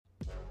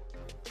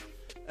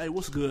Hey,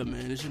 what's good,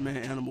 man? It's your man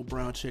Animal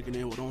Brown checking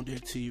in with On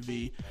Deck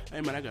TV. Hey,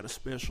 man, I got a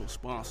special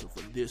sponsor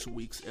for this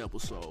week's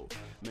episode.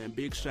 Man,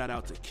 big shout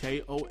out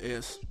to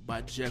KOS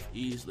by Jeff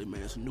Easley,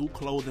 man. It's a new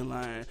clothing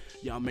line.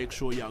 Y'all make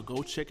sure y'all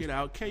go check it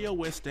out.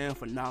 KOS stands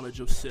for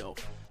Knowledge of Self.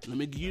 Let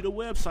me give you the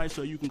website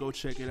so you can go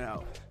check it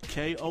out.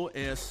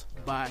 KOS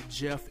by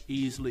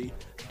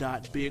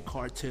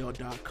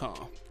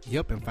JeffEasley.BigCartel.com.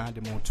 Yep, and find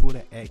him on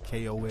Twitter at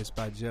KOS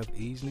by Jeff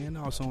Easley and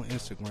also on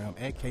Instagram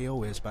at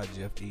KOS by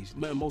Jeff Easley.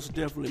 Man, most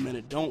definitely, man,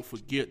 and don't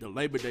forget the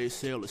Labor Day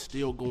sale is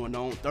still going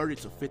on, 30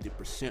 to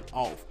 50%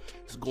 off.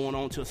 It's going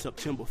on till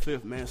September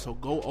 5th, man, so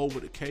go over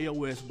to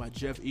KOS by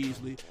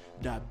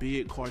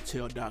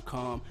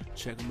JeffEasley.BigCartel.com.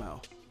 Check them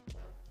out.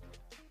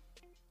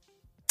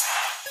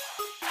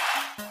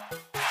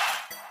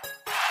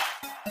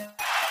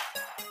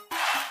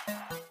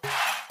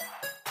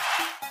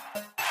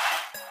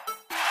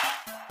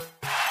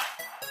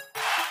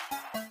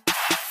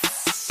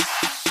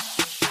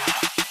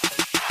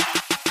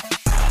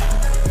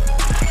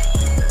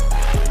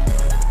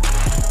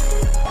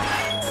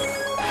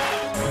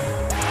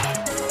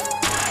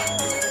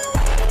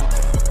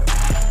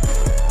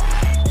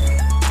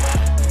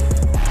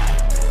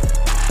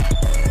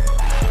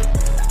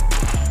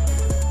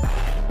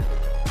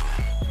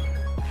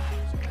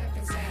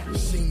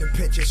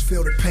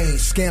 Feel the pain,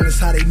 scandalous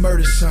how they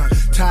murder son.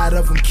 Tired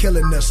of them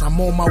killing us,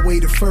 I'm on my way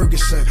to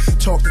Ferguson.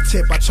 Talk to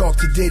Tip, I talk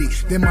to Diddy.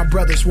 Then my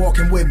brothers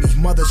walking with me.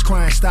 Mothers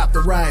crying, stop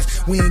the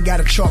riots. We ain't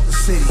gotta chalk the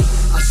city.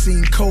 I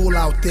seen Cole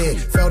out there,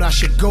 felt I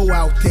should go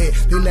out there.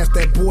 They left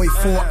that boy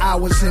 4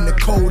 hours in the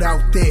cold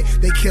out there.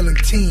 They killing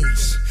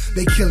teens,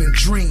 they killing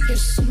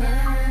dreams.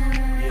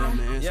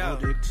 On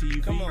Deck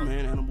TV,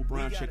 man. Animal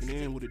Brown checking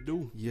in. What it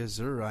do? Yes,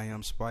 sir. I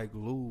am Spike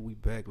Lou. We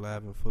back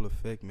live in full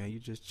effect, man. You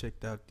just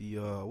checked out the,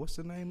 what's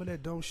the name of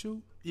that? Don't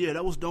Shoot? Yeah,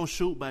 that was Don't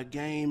Shoot by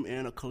Game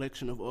and a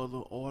collection of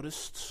other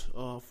artists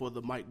for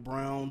the Mike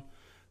Brown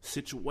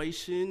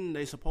situation.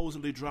 They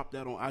supposedly dropped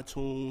that on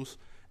iTunes,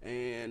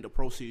 and the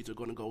proceeds are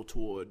going to go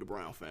toward the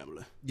Brown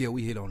family. Yeah,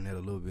 we hit on that a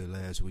little bit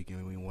last week,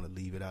 and we didn't want to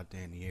leave it out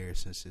there in the air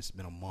since it's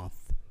been a month.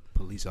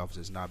 Police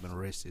officers not been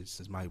arrested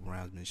since Mike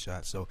Brown's been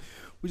shot, so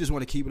we just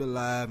want to keep it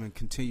alive and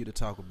continue to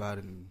talk about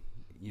it and,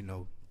 you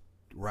know,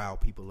 rile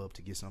people up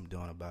to get something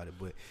done about it.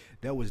 But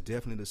that was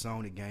definitely the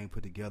song the Game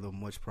put together.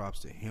 Much props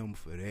to him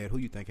for that. Who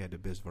you think had the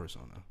best verse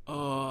on that?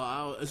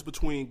 It's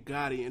between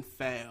Gotti and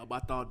Fab. I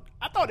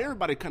thought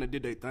everybody kind of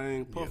did their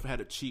thing. Puff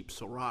had a cheap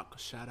Ciroc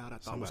shout out. I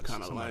thought it was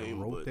kind of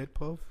lame. Wrote that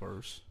Puff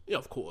first? Yeah,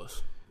 of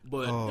course.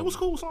 But it was a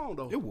cool song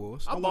though. It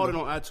was. I bought it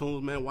on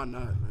iTunes, man. Why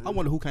not, man? I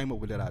wonder who came up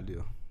with that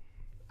idea.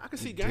 I can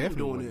see Game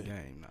doing it.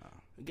 Game, nah.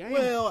 Game.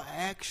 Well,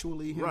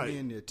 actually, him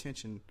being the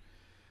attention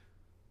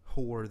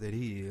whore that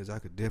he is, I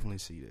could definitely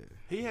see that.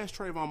 He has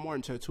Trayvon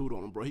Martin tattooed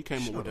on him, bro. He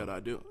came up with that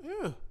idea.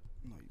 Yeah.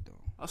 No, you don't.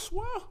 I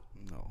swear.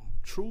 No.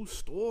 True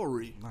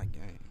story. Not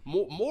Game.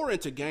 More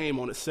into Game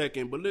on a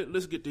second, but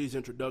let's get these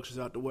introductions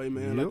out the way,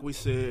 man. Like we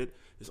said,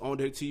 it's On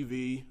Deck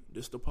TV.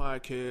 This the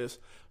podcast.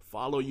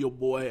 Follow your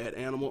boy at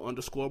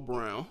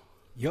Animal_Brown.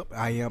 Yep,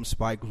 I am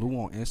Spike Lou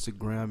on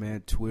Instagram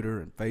and Twitter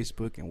and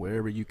Facebook and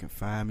wherever you can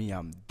find me,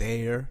 I'm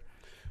there.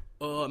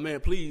 Man,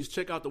 please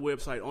check out the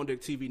website,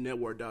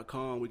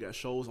 OnDeckTVNetwork.com. We got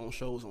shows on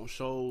shows on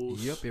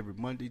shows. Yep, every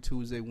Monday,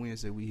 Tuesday,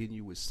 Wednesday, we hitting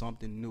you with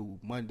something new.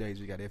 Mondays,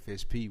 we got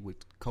FSP with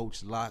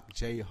Coach Locke,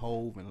 J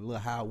Hove, and a little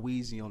How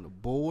Weezy on the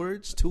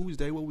boards.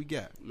 Tuesday, what we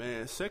got?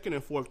 Man, second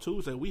and fourth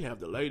Tuesday, we have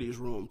the ladies'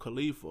 room.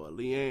 Khalifa,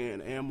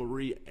 Leanne,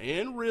 Anne-Marie,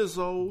 and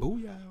Rizzo.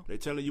 Booyah. They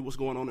telling you what's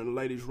going on in the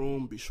ladies'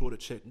 room. Be sure to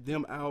check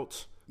them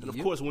out. And, of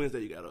course, Wednesday,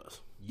 you got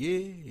us.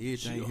 Yeah,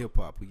 everything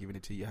hip-hop. We giving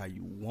it to you how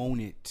you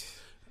want it.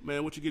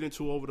 Man, what you get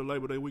into over the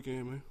Labor Day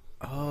weekend, man?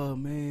 Oh,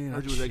 man.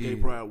 Heard you was at Gay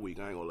Pride Week.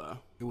 I ain't gonna lie.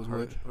 It was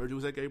heard you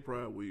was at Gay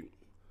Pride Week.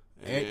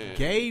 At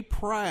Gay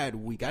Pride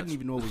Week. I didn't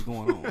even know what was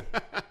going on.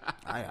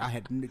 I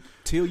had,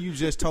 till you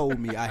just told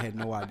me, I had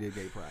no idea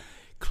Gay Pride.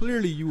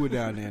 Clearly, you were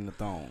down there in the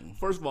thong.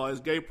 First of all,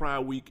 it's Gay Pride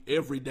Week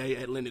every day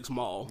at Lenox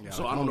Mall. Yeah,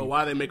 so I don't know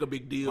why they make a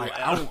big deal. Like,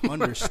 I don't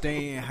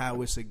understand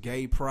how it's a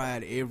Gay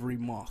Pride every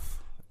month.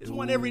 It's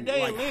one every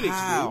day in Lenox,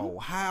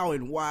 dude. How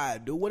and why,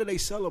 dude? What are they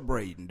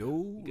celebrating,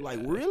 dude? Like,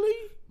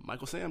 really?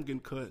 Michael Sam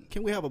getting cut.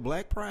 Can we have a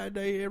Black Pride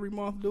Day every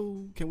month,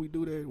 dude? Can we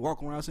do that?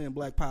 Walk around saying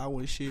Black Power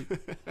and shit?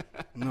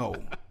 No,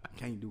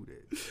 can't do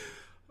that.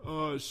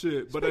 Oh,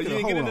 shit. But you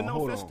ain't get into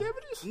no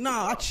festivities?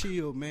 Nah, I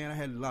chilled, man. I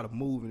had a lot of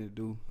moving to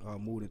do.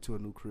 Moved into a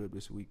new crib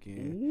this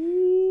weekend.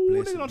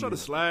 Ooh, they don't try to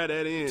slide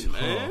that in,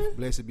 man.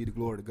 Blessed be the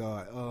glory to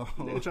God.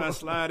 They trying to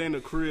slide in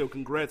the crib.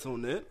 Congrats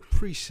on that.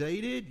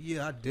 Appreciate it.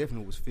 Yeah, I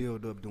definitely was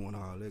filled up doing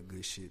all that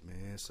good shit,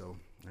 man. So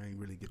I ain't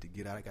really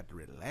get out. I got to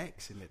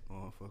relax in that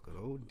motherfucker.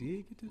 Oh,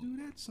 did get to do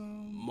that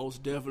some.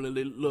 Most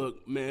definitely.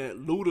 Look,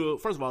 man,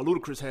 first of all,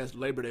 Ludacris has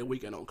Labor Day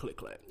weekend on Click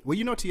Clack. Well,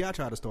 you know T.I.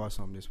 tried to start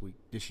something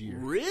this year.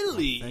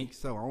 Really? I think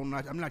so.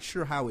 I'm not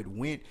sure how it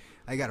went.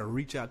 I got to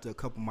reach out to a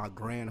couple of my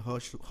Grand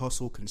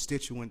Hustle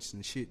constituents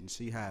and shit and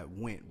see how it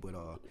went. But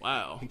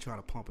wow, he trying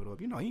to pump it up.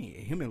 You know,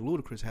 him and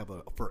Ludacris have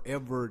a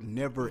forever,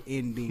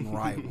 never-ending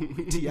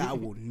rivalry. T.I.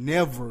 will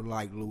never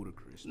like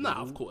Ludacris.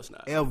 Nah, of course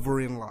not.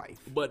 Ever in life.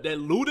 But that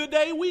Luda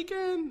Day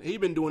weekend, he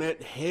been doing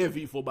that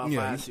heavy for about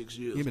 5-6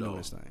 years. He been doing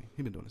his thing.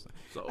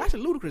 So,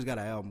 actually, Ludacris got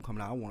an album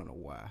coming out. I want to know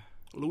why.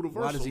 Ludaversal,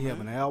 why does he have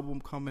man. an album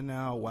coming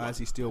out? Why is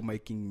he still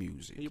making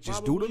music?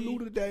 Just probably do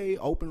the Luda Day,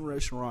 open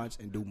restaurants,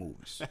 and do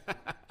movies.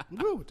 I'm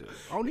good with that.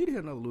 I don't need to hear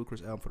another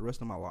Ludacris album for the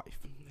rest of my life.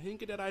 He can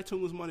get that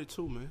iTunes money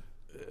too, man.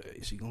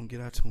 Is he gonna get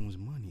iTunes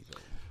money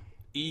though?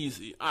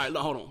 Easy. All right,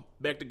 look, hold on.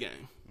 Back to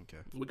Game.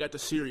 Okay. We got the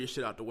serious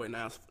shit out the way.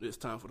 Now it's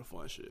time for the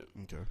fun shit.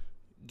 Okay.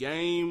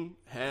 Game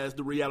has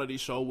the reality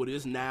show with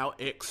his now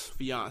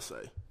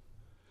ex-fiance.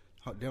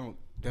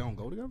 They don't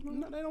go together?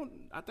 No, they don't.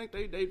 I think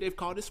they've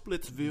called it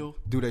Splitsville.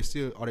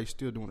 Are they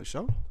still doing the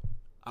show?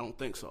 I don't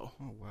think so.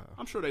 Oh wow.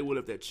 I'm sure they will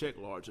if that check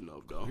large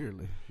enough, though.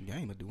 Clearly,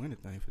 Game will do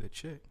anything for that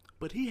check.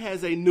 But he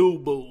has a new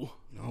boo.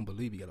 I don't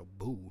believe he got a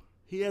boo.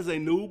 He has a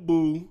new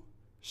boo.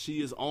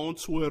 She is on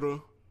Twitter.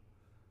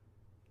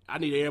 I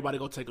need everybody to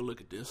go take a look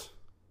at this.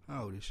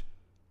 How old is she?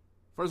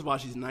 First of all,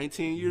 she's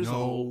 19 years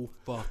old.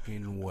 No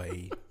fucking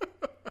way.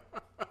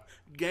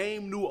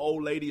 Game new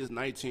old lady is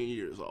 19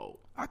 years old.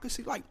 I could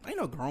see, like, ain't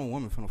no grown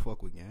woman finna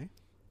fuck with Game.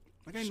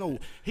 Like, ain't no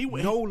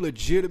no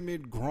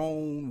legitimate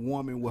grown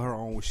woman with her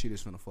own shit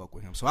is finna fuck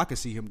with him. So I could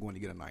see him going to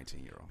get a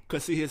 19-year-old.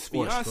 Because, see, his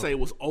fiance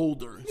was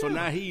older. So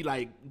now he,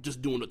 like,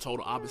 just doing the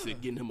total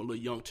opposite, getting him a little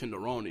young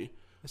tenderoni.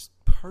 It's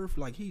perfect.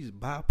 Like, he's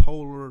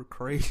bipolar,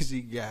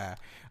 crazy guy.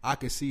 I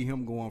could see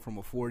him going from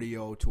a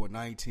 40-year-old to a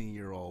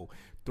 19-year-old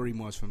 3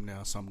 months from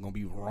now. Something going to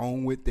be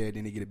wrong with that.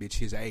 Then they get a bitch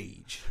his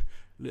age.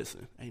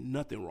 Listen, ain't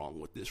nothing wrong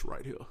with this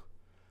right here.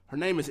 Her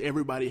name is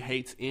Everybody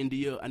Hates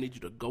India. I need you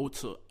to go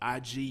to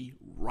IG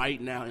right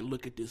now and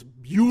look at this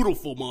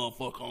beautiful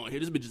motherfucker on here.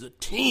 This bitch is a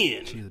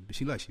 10.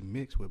 She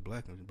mixed with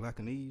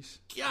Blackanese.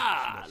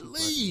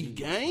 Golly,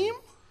 Game.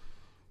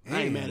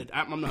 I ain't mad at.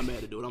 I'm not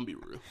mad at dude. I'm gonna be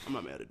real. I'm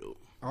not mad at dude.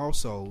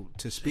 Also,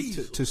 to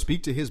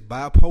speak to his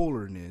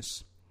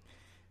bipolarness,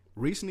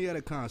 recently at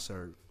a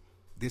concert,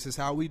 This Is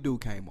How We Do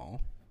came on.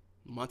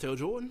 Montel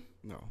Jordan?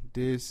 No,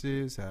 This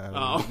Is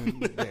How We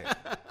Do.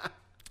 That.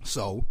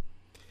 So,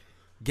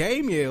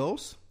 Game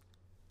yells,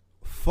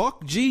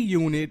 fuck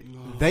G-Unit,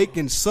 they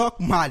can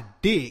suck my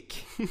dick.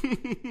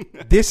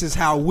 This is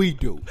how we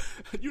do.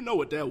 You know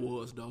what that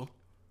was, though.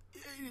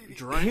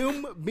 Drink.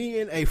 Him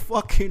being a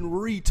fucking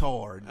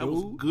retard, dude. That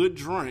was good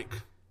drink.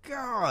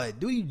 God,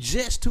 dude,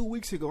 just 2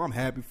 weeks ago, I'm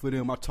happy for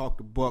them. I talked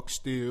to Buck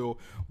still,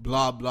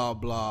 blah, blah,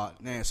 blah.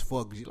 That's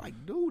fuck.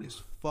 Like, dude is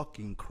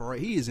fucking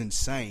crazy. He is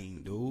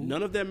insane, dude.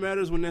 None of that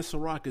matters when that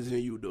Ciroc is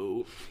in you,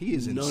 dude. He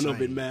is insane. None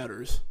of it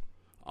matters.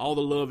 All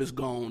the love is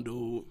gone,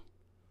 dude.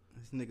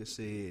 This nigga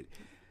said,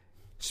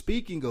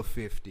 speaking of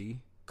 50,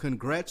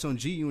 congrats on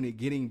G-Unit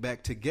getting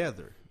back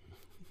together.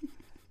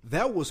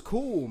 That was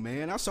cool,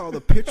 man. I saw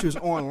the pictures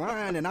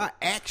online, and I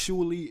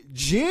actually,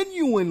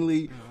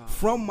 genuinely,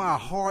 from my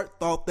heart,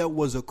 thought that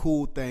was a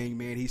cool thing,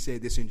 man. He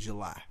said this in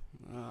July.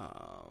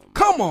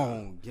 Come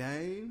on,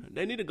 gang.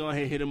 They need to go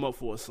ahead and hit him up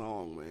for a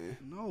song, man.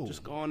 No.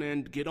 Just go on there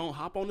and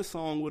hop on the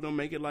song with him,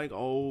 make it like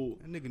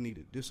old. That nigga need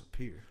to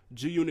disappear.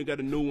 G-Unit got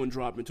a new one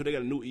dropping, too. They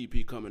got a new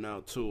EP coming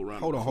out, too.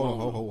 Hold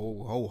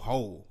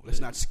on. Let's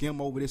not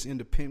skim over this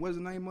independent. What's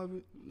the name of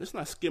it? Let's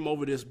not skim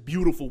over this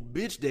beautiful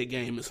bitch that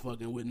Game is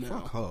fucking with now.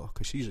 Fuck her,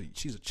 because she's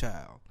a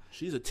child.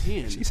 She's a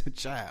 10. She's a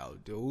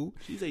child, dude.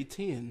 She's a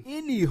 10.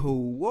 Anywho,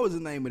 what was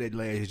the name of that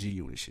last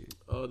G-Unit shit?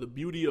 The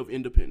Beauty of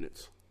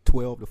Independence.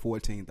 12 to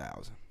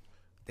 14,000.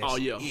 That's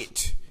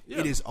it. Yeah.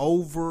 It is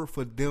over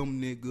for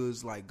them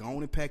niggas. Like, go on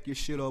and pack your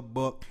shit up,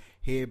 Buck.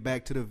 Head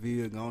back to the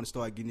Ville. Go on and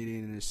start getting it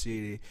in the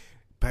city.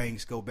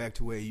 Banks, go back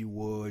to where you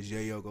was.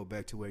 J.O., go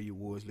back to where you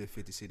was. Let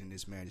 50 sit in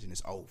this mansion.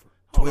 It's over.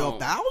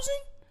 12,000?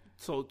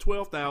 So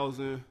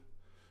 12,000.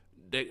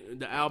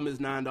 The album is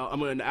 $9. I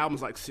mean, the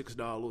album's like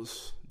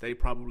 $6. They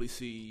probably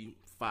see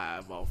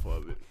 $5 off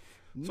of it.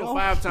 So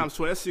 5 times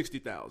 12, that's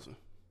 60,000.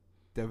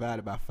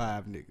 Divided by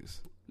 5 niggas.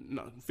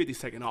 No, 50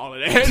 taking all of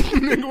that.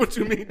 Nigga, what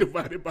you mean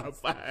divided by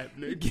 5,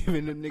 nigga?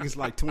 Giving them niggas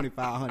like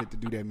 $2,500 to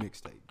do that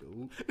mixtape,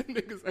 dude.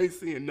 Niggas ain't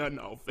seeing nothing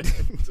off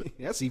that.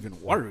 That's even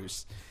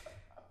worse.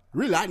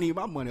 Really, I need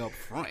my money up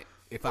front.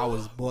 If I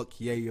was Buck,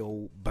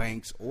 Yayo,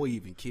 Banks, or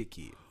even Kid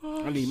Kid.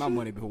 I need my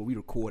money before we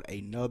record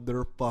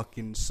another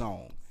fucking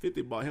song.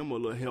 50 bought him a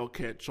little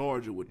Hellcat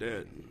Charger with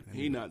that.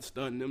 He not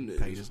stunning them niggas.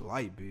 Paid his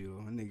light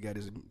bill. That nigga got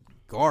his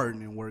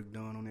gardening work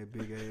done on that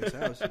big ass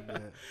house he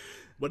got.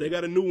 But they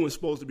got a new one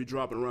supposed to be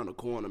dropping around the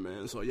corner,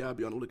 man. So y'all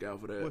be on the lookout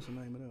for that. What's the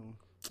name of that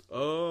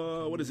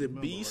one? What is it?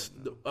 Beast?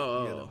 Right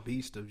the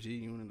Beast of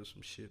G-Unit or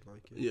some shit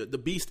like that. Yeah, the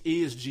Beast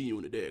is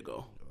G-Unit. There you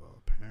go.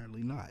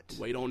 Apparently not.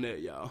 Wait on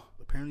that, y'all.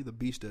 Apparently the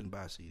Beast doesn't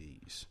buy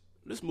CDs.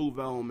 Let's move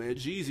on, man.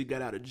 Jeezy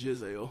got out of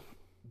Giselle.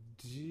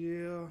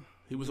 Yeah.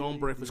 He was on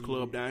Breakfast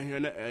Club down here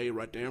in the A,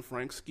 right there in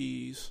Frank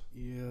Ski's.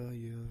 Yeah.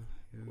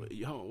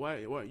 Why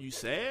you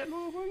sad,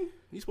 motherfucker?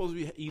 You supposed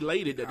to be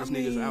elated that this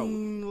nigga's out.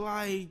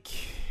 Like,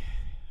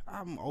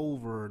 I'm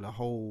over the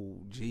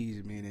whole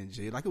Jeezy man in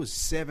jail. Like, it was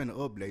 7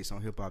 updates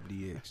on Hip Hop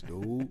DX,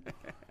 dude.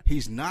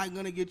 He's not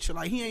gonna get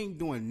like he ain't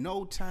doing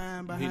no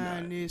time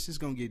behind this. It's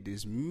gonna get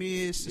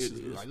dismissed.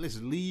 Like,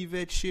 let's leave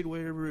that shit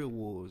wherever it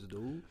was,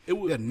 dude.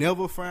 They'll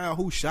never find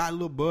who shot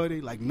Lil Buddy.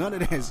 Like, none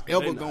of that's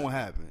ever gonna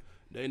happen.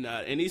 They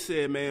not. And he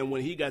said, man,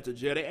 when he got to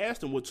jail, they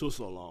asked him what took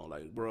so long.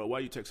 Like, bro, why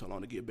you take so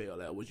long to get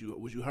bail out? Was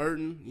you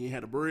hurting? You ain't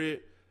had the bread?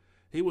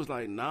 He was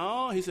like,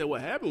 no. He said, what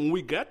happened? When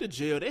we got to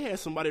jail, they had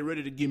somebody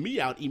ready to get me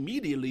out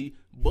immediately,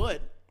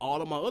 but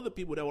all of my other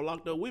people that were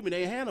locked up with me,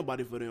 they ain't had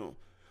nobody for them.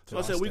 So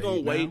I said, we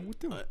going to wait.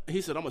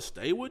 He said, I'm going to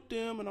stay with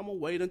them, and I'm going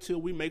to wait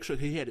until we make sure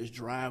he had his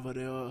driver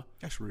there.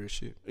 That's real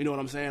shit. You know what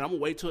I'm saying? I'm going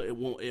to wait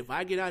till if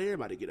I get out,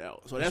 everybody get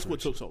out. So that's what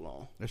took so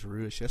long. That's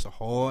real shit. That's a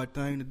hard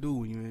thing to do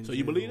when you're in jail. So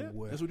you believe that?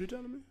 That's what you're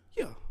telling me?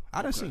 Yeah.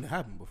 I done seen it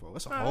happen before.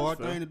 That's a hard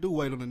thing to do,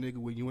 wait on a nigga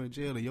when you in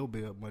jail and your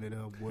bail money there,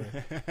 boy.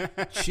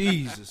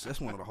 Jesus, that's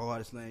one of the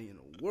hardest things in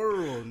the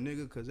world,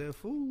 nigga, because that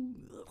food.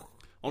 Ugh.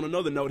 On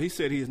another note, he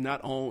said he is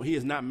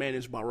not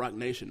managed by Roc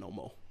Nation no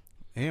more.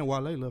 And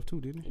Wale left too,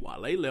 didn't he?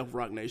 Wale left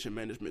Roc Nation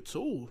management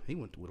too. He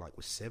went with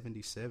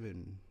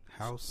 77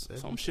 house.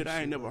 Some shit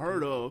I ain't never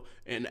heard of.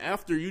 And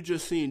after you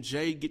just seen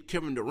Jay get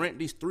Kevin Durant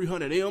these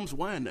 300 M's,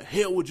 why in the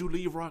hell would you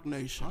leave Roc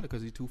Nation? Probably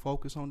because he's too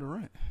focused on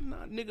Durant.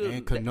 Nah, nigga.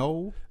 And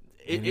Cano.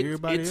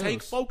 It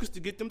take focus to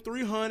get them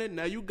 300.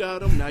 Now you got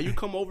them. Now you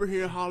come over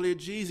here and holler at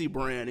Jeezy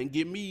brand and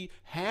give me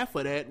half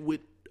of that with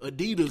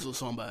Adidas or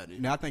somebody.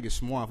 Now I think it's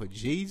smart for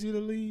Jeezy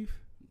to leave,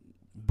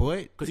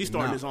 but because he's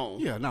starting his own.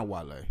 Yeah, not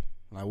Wale.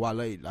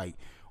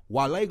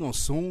 Wale gonna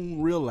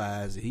soon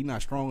realize that he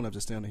not strong enough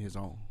to stand on his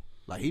own.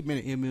 Like, he been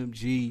at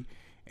MMG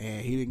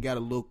and he didn't got a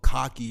little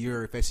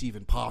cockier, if that's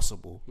even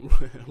possible.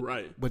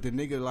 Right. But the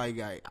nigga, like,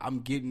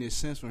 I'm getting this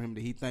sense from him that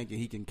he thinking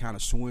he can kind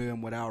of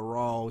swim without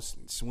Ross,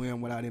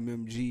 swim without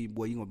MMG.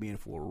 Boy, you gonna be in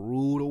for a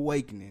rude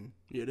awakening.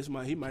 Yeah,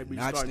 he might be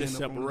starting this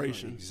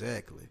separation.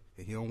 Exactly.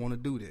 And he don't want to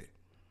do that.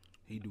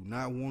 He do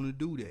not want to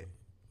do that.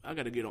 I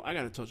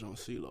gotta touch on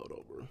CeeLo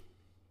though, bro.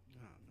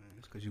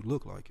 Because you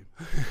look like him.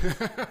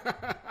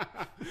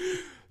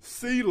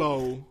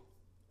 CeeLo,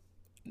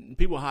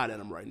 people hot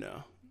at him right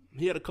now.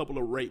 He had a couple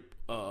of rape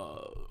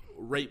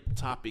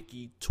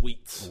topic-y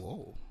tweets.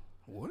 Whoa,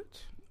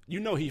 what? You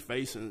know he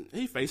facing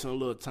a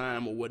little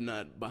time or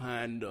whatnot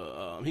behind.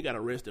 He got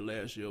arrested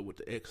last year with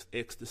the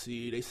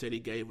ecstasy. They said he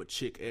gave a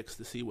chick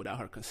ecstasy without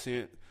her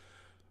consent.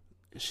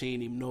 And she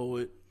didn't even know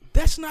it.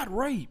 That's not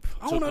rape.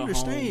 I don't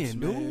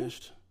understand, dude.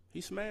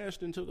 He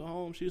smashed and took her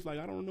home. She was like,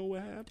 I don't know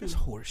what happened. That's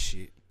horse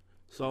shit.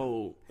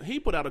 So he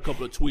put out a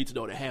couple of tweets,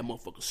 though, that had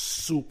motherfuckers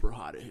super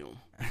hot at him.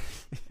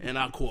 And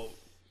I quote,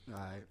 all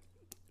right.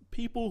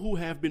 People who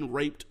have been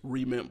raped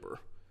remember,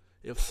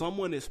 if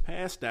someone is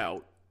passed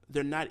out,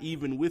 they're not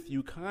even with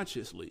you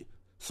consciously.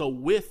 So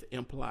with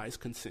implies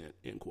consent,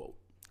 end quote.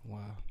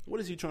 Wow. What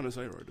is he trying to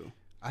say right there?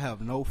 I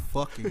have no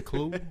fucking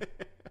clue.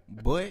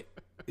 But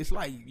it's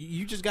like,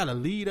 you just got to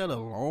leave that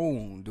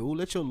alone, dude.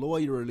 Let your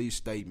lawyer release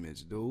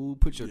statements,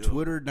 dude. Put your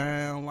Twitter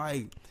down,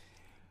 like...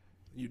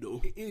 You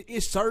do.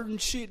 It's certain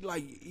shit,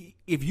 like,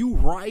 if you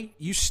right,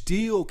 you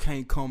still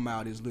can't come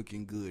out as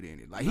looking good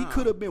in it. Like, he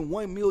could have been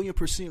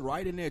 1,000,000%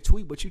 right in that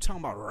tweet, but you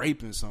talking about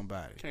raping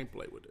somebody. Can't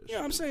play with this.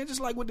 Yeah, I'm saying, just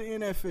like with the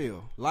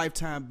NFL.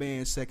 Lifetime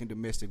ban, second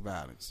domestic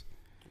violence.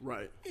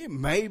 Right. It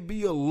may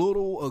be a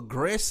little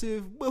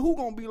aggressive, but who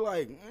gonna be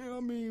like, I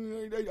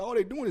mean, all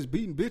they doing is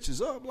beating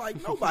bitches up.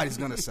 Like, nobody's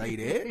gonna say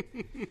that.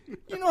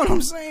 You know what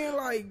I'm saying?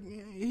 Like,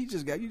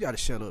 you gotta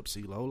shut up,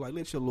 CeeLo. Like,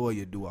 let your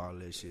lawyer do all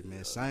that shit,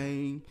 man.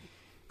 Sing.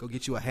 Go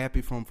get you a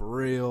happy from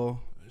Pharrell.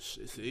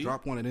 See?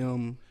 Drop one of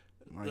them.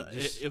 Like,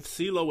 if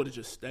CeeLo would have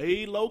just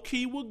stayed low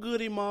key with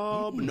Goody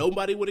Mob,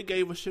 nobody would have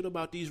gave a shit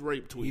about these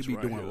rape tweets. He'd be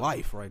right doing here.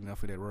 life right now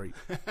for that rape.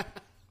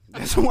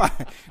 That's why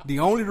the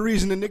only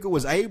reason the nigga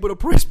was able to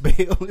press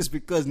bail is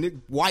because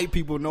white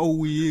people know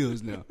who he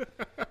is now.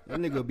 That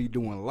nigga be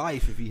doing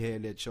life if he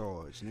had that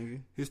charge,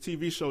 nigga. His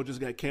TV show just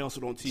got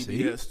canceled on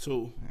TBS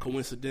too,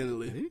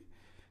 coincidentally. See?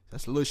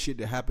 That's the little shit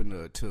that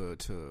happened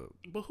to.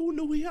 But who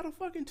knew he had a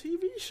fucking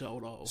TV show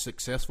though?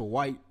 Successful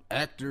white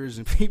actors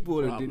and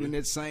people that in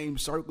that same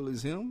circle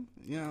as him.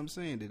 You know what I'm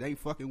saying? That ain't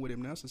fucking with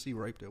him now since he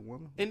raped that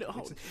woman.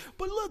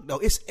 But look though,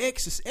 it's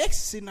ecstasy.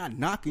 Ecstasy not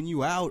knocking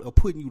you out or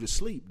putting you to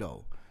sleep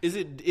though. Is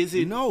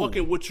it no.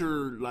 fucking what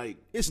you're like?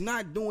 It's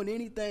not doing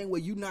anything where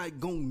you not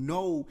gonna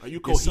know. Are you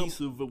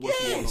cohesive with what's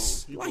going on?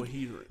 You like,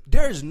 coherent.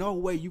 There's no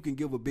way you can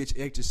give a bitch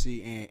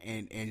ecstasy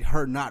and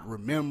her not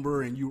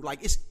remember and you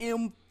like it's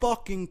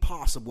fucking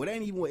possible. It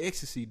ain't even what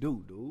ecstasy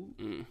do,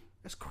 dude.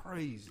 That's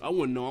crazy. I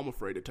wouldn't know. I'm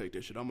afraid to take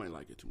that shit. I might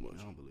like it too much.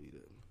 I don't believe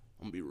that.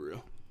 I'm gonna be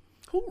real.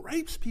 Who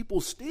rapes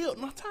people still?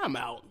 No, time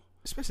out.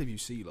 Especially if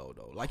you CeeLo,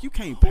 though. Like, you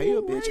can't pay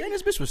a bitch. Right? And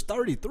this bitch was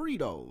 33,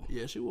 though.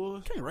 Yeah, she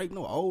was. You can't rape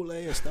no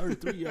old-ass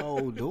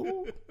 33-year-old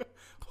dude.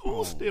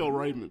 Who's still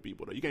raping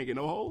people, though? You can't get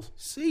no hoes?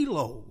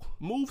 CeeLo.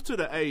 Move to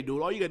the A, dude.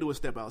 All you got to do is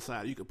step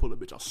outside. You can pull a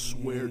bitch. I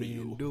swear to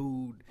you.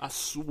 Dude. I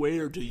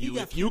swear to you.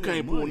 got If you plenty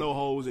of can't pull money. no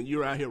hoes and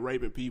you're out here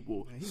raping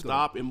people,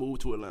 stop and move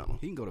to Atlanta.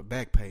 He can go to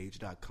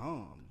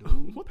Backpage.com,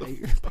 dude. What the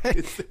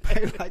pay,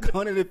 pay like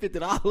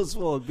 $150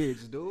 for a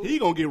bitch, dude. He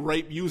gonna get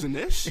raped using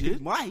that He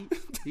shit. might.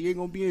 He ain't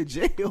gonna be in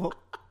jail.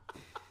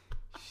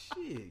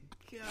 Shit,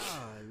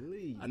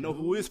 golly. I know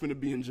who is finna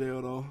be in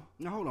jail, though.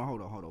 No, hold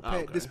on.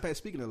 Okay.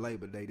 Speaking of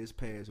Labor Day, this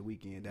past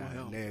weekend down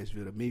Wow. in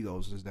Nashville, the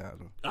Migos was down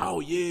there. Oh,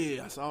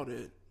 yeah. I saw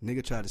that.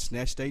 Nigga tried to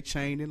snatch their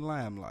chain in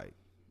Limelight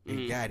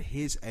and got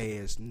his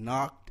ass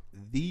knocked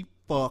the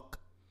fuck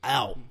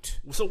out.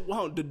 So,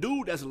 the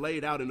dude that's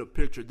laid out in the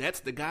picture, that's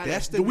the guy.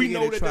 That's the do we nigga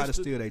know that tried to that's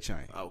steal their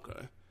chain.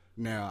 Okay.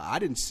 Now, I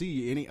didn't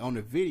see any on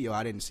the video.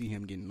 I didn't see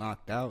him getting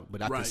knocked out,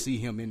 but I Right. could see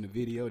him in the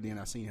video. Then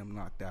I see him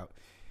knocked out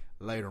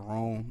later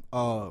on.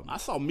 I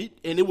saw me,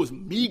 and it was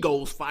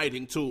Migos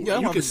fighting too. Yeah,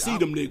 you I'm- can see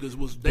them niggas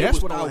was. They That's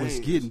was what I throwing was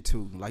hands. getting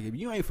to. Like, if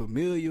you ain't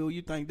familiar,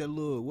 you think that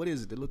little, what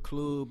is it, the little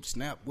club,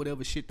 snap,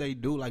 whatever shit they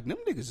do, like, them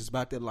niggas is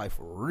about that life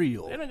for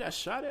real. They done got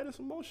shot at and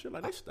some more shit.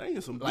 Like they stay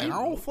in some. Like, beef, I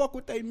don't bro. fuck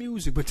with their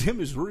music, but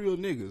them is real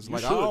niggas. You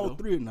Like, should, all though.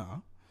 three, nah.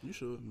 You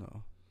should.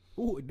 No.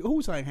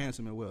 Who's like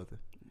Handsome and Wealthy?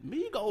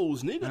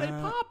 Migos, nigga, they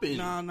popping.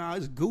 Nah,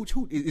 it's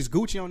Gucci. Is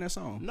Gucci on that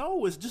song?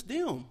 No, it's just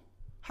them.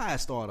 How it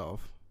start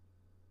off?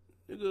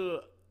 Nigga,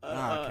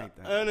 I can't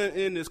think.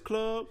 in this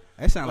club.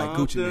 That sound like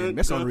Gucci, man.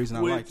 That's the only reason I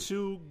like it.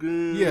 You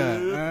good.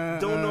 Yeah.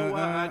 Don't know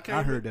why I can't.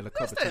 I heard that a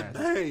couple That's that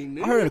times. bang,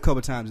 nigga. I heard it a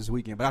couple times this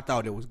weekend, but I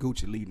thought it was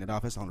Gucci leading it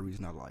off. That's the only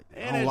reason I like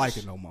it. I don't like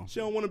it no more. She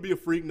don't want to be a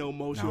freak no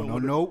more. She don't wanna-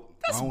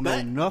 I don't know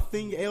bang.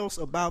 nothing else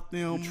about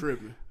them. You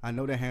tripping. I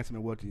know that Handsome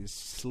and Wealthy is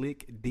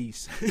slick,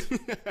 decent.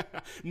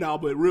 Nah,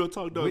 but real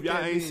talk though, With if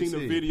y'all that ain't being seen the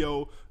said-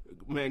 video,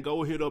 man,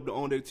 go hit up the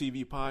On Deck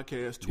TV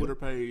podcast Twitter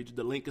page.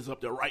 The link is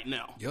up there right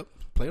now. Yep.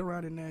 Play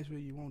around in Nashville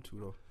you want to,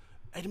 though.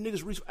 Hey, them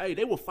niggas,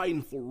 they were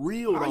fighting for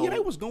real though. Oh, yeah, they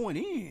was going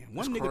in. One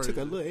That's nigga took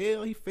a crazy. little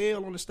L. He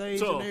fell on the stage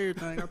So- and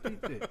everything. I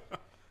peeped that.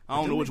 I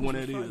don't know Them which niggas one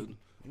was that is. fighting.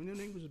 Them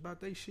niggas was about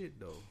they shit,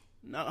 though.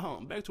 Nah,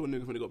 back to a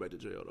nigga finna go back to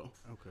jail though.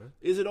 Okay.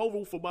 Is it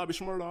over for Bobby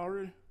Shmurda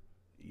already?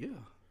 Yeah.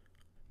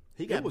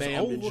 He got It was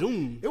banned in over.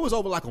 June. It was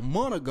over like a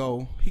month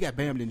ago. He got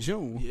banned in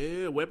June.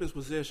 Yeah, weapons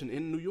possession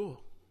in New York.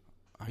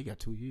 Oh, he got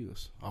 2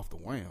 years off the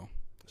wham.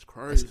 That's That's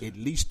crazy. at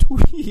least 2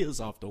 years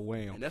off the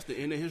wham. And that's the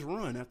end of his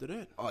run after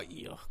that. Oh,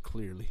 yeah,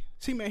 clearly.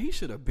 See, man, he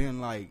should have been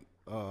like,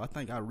 I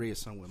think I read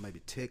somewhere, maybe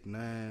Tech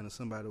 9 or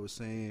somebody was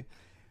saying,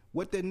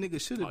 what that nigga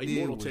should have did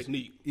Immortal was...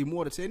 Technique.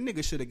 Immortal Technique.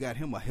 Nigga should have got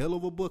him a hell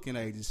of a booking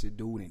agency,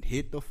 dude, and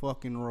hit the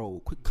fucking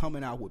road. Quit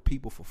coming out with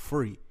people for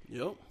free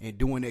Yep. and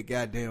doing that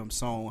goddamn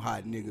song,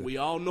 Hot Nigga. We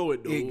all know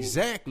it, dude.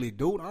 Exactly,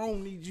 dude. I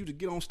don't need you to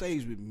get on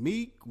stage with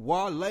Meek,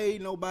 Wale,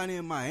 nobody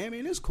in Miami.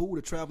 And it's cool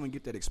to travel and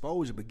get that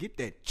exposure, but get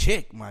that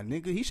check, my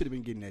nigga. He should have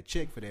been getting that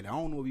check for that. I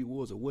don't know if he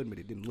was or wasn't, but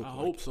it didn't look I like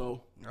hope it.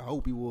 so. I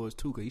hope he was,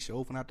 too, because he should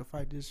open out to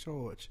fight this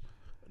charge.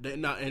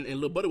 And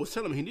Lil Buddy was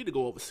telling him he need to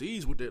go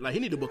overseas with that. Like,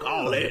 he need to book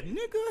all that. Nigga,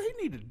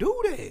 he need to do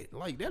that.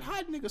 Like, that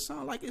Hot Nigga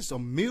sound like it's a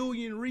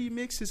million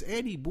remixes,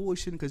 and he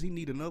bullshitting because he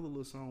need another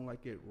little song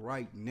like that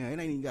right now. It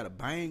ain't even got a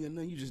bang or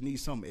nothing. You just need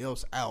something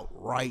else out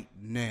right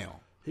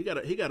now. He got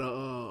a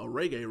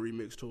reggae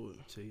remix to it.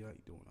 Tell you how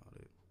you doing all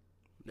that.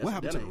 That's- What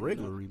happened that to the ain't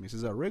regular nothing. remix?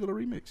 Is that a regular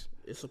remix?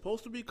 It's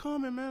supposed to be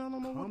coming, man. I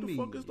don't know what the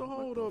fuck is the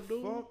hold up,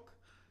 dude. Fuck?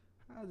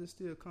 How is it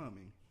still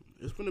coming?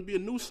 It's gonna be a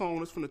new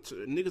song. It's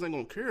niggas ain't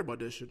gonna care about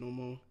that shit no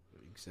more.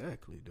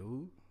 Exactly,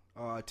 dude.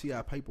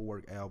 T.I.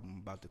 Paperwork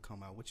album about to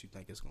come out. What you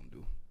think it's gonna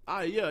do?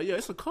 Yeah.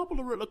 It's a couple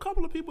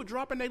of people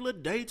dropping their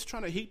little dates,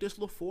 trying to heat this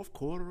little fourth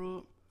quarter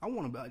up. I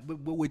want to,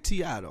 but with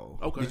T.I. though.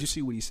 Okay. Did you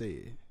see what he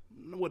said?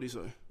 What'd he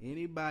say?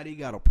 Anybody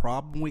got a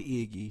problem with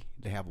Iggy?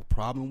 They have a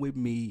problem with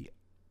me.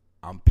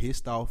 I'm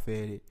pissed off at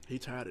it. He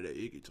tired of that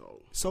Iggy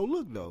talk. So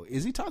look though,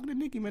 is he talking to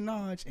Nicki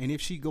Minaj? And if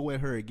she go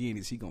at her again,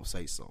 is he gonna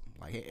say something?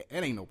 Like, it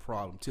ain't no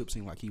problem. Tip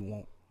seem like he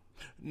won't.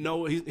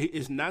 No,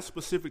 it's not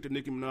specific to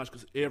Nicki Minaj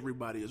because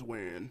everybody is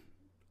wearing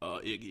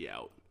Iggy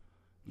out.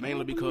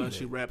 Mainly because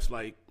she raps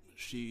like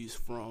she's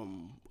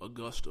from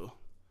Augusta,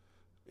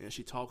 and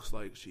she talks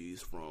like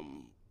she's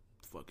from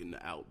fucking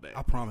the Outback.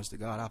 I promise to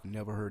God, I've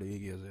never heard an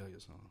Iggy Azalea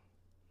song.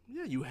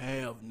 Yeah, you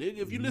have, nigga.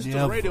 If you listen to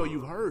the radio,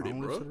 you've heard I it, don't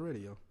bro. listen to the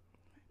radio.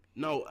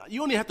 No,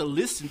 you only have to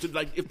listen to,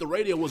 like, if the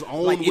radio was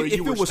on Like, where if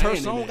you were it was her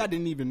standing song, at. I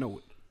didn't even know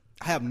it.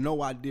 I have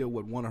no idea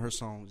what one of her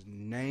songs'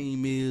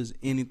 name is,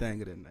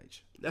 anything of that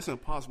nature. That's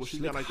impossible. She's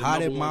Slick got like the hot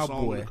number at one my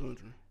song boy. in the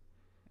country.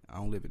 I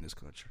don't live in this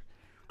country.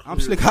 I'm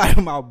slick hot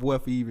at my boy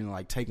for even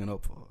like taking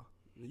up for her.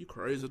 You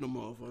crazy the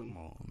motherfucker. Come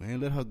on, man,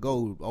 let her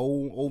go.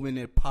 Over in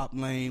that pop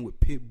lane with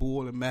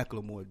Pitbull and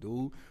Macklemore,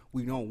 dude.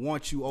 We don't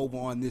want you over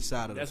on this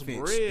side of That's the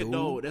fence, bread, dude.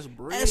 though. That's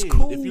bread. That's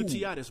cool. If you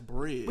T.I., that's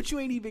bread. But you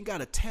ain't even got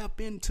to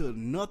tap into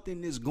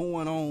nothing that's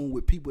going on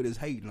with people that's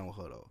hating on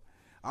her, though.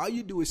 All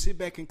you do is sit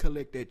back and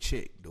collect that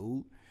check,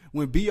 dude.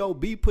 When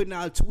B.O.B. putting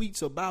out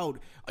tweets about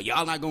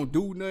y'all not gonna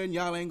do nothing,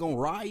 y'all ain't gonna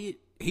riot,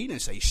 he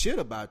didn't say shit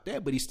about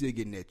that, but he's still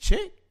getting that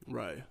check.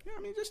 Right. Yeah,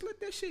 I mean, just let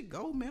that shit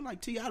go, man.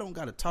 Like T, I don't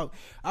gotta talk.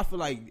 I feel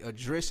like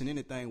addressing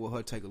anything with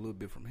her take a little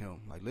bit from him.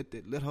 Like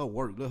let her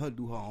work, let her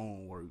do her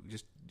own work.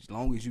 Just as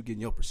long as you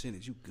getting your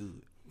percentage, you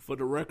good. For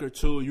the record,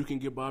 too, you can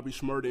get Bobby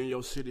Shmurda in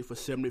your city for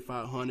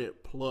 $7,500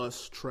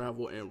 plus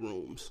travel and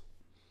rooms.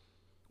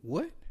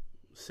 What?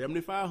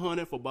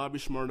 $7,500 for Bobby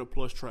Shmurda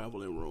plus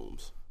travel and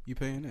rooms. You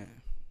paying that?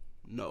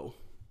 No.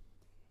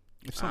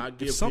 If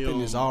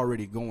something is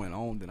already going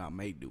on, then I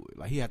may do it.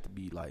 Like he have to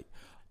be like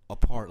a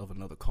part of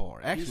another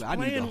card. Actually, He's I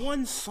need playing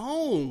one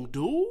song,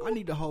 dude. I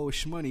need the whole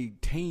Shmoney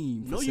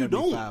team for No, you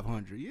don't.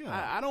 $7,500.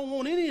 Yeah, I don't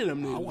want any of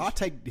them niggas. I'll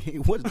take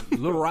what's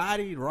Lil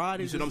Roddy.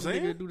 You see what I'm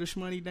saying? Nigga do the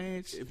Shmoney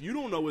dance. If you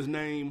don't know his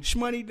name,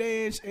 Shmoney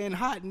dance and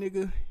Hot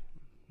Nigga.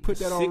 Put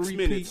that on 6 repeat.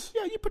 minutes.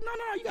 Yeah, you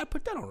gotta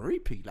put that on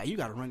repeat. Like you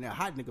gotta run that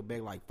Hot Nigga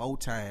back like 4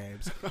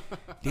 times.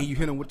 Then you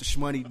hit him with the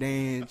Shmoney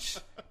dance.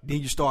 Then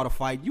you start a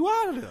fight. You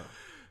out of there.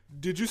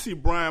 did you see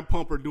Brian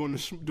Pumper doing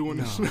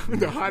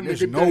the hot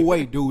There's nigga no dance?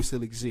 way dude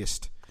still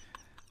exists.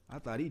 I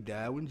thought he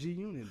died when G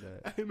Unit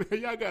died. Hey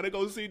man, y'all gotta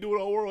go see Dude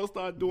on World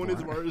Star doing his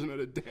version of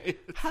the dance.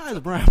 How is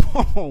Brian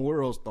Pumper on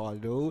World Star,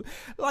 dude?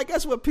 Like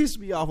that's what pissed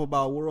me off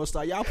about World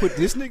Star. Y'all put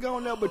this nigga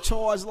on there, but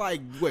charge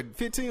like what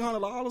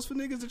 $1,500 for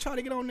niggas to try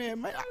to get on there,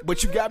 man.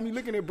 But you got me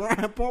looking at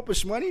Brian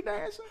Pumper's money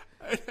dancing.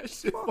 That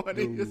shit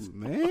funny as Dude,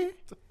 man.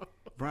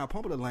 Brian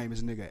Pumper the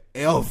lamest nigga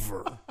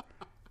ever.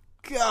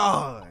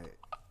 God.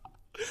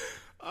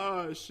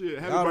 Oh shit!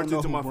 Happy Y'all don't birthday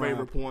know to who my Brian-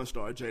 favorite porn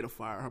star, Jada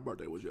Fire. Her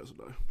birthday was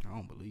yesterday. I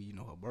don't believe you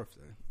know her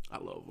birthday. I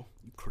love her.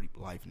 You creep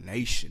life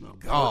nation.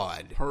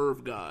 God.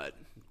 Perv God.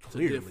 It's a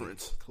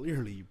difference.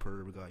 Clearly you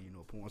perv God, you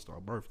know porn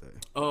star birthday.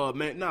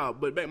 Man, nah,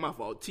 but back my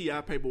fault.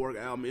 T.I. Paperwork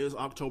album is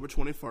October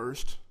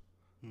 21st.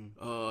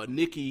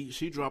 Nicki,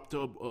 she dropped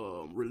her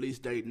release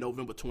date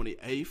November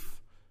 28th.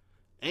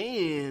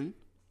 And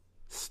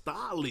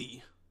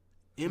Stolly,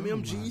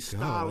 MMG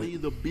Stolly,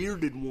 the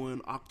bearded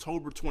one,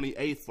 October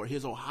 28th for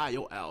his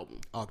Ohio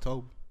album.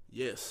 October.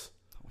 Yes.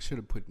 I should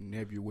have put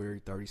February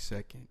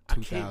 32nd, I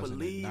can't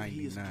believe 2099.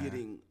 he's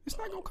getting... It's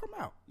not gonna come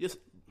out. Yes,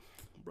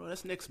 bro,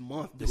 that's next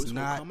month. Dude. It's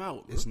gonna come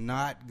out. Bro. It's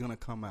not gonna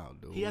come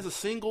out, dude. He has a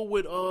single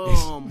with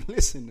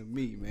Listen to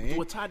me, man.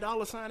 with Ty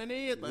Dolla $ign and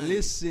everything.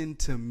 Listen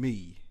to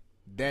me.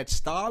 That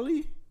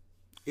Stolly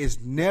is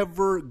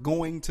never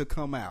going to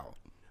come out.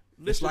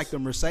 It's like the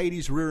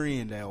Mercedes rear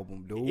end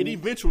album, dude. It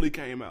eventually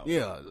came out.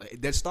 Yeah,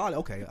 that Stolly.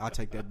 Okay, I'll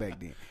take that back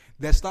then.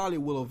 That Stolly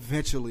will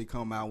eventually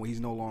come out when he's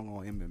no longer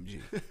on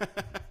MMG.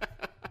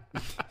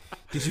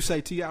 Did you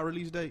say T.I.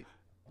 release date?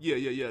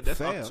 Yeah. That's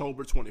Fab.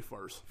 October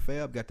 21st.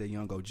 Fab got that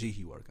young OG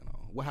he working on.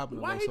 What happened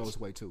to Why Low he- Soul's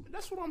Way too?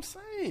 That's what I'm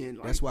saying.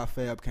 Like, That's why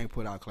Fab can't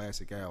put out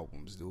classic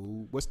albums,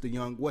 dude. What's the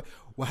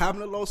what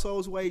happened to Low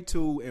Soul's Way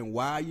 2, and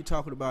why are you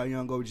talking about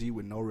Young OG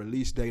with no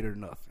release date or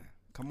nothing?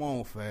 Come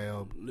on,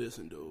 Fab.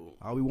 listen, dude.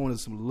 All we want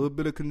is some little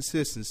bit of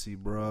consistency,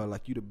 bro.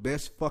 Like you the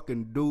best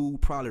fucking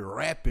dude probably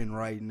rapping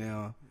right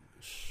now.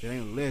 It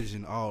ain't a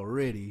legend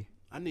already.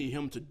 I need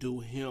him to do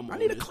him. I on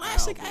need a this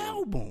classic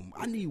album.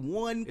 I need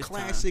one It's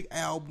classic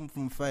album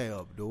from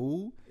Fab,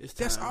 dude. It's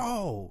That's time.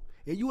 all.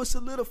 And you will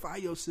solidify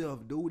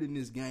yourself, dude, in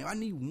this game. I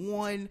need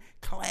one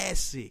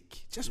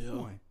classic. Just Yeah.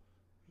 one.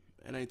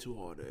 It ain't too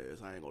hard to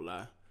ask. I ain't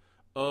gonna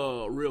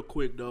lie. Real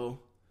quick though.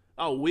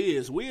 Oh,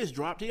 Wiz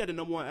dropped. He had the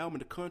 #1 album in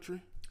the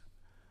country.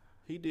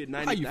 He did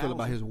 90,000. How you feel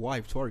about his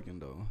wife twerking,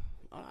 though?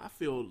 I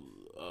feel.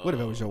 What if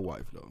that was your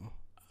wife, though?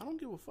 I don't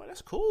give a fuck.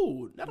 That's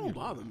cool. That don't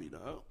bother me,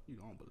 dog. You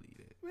don't believe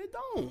that. It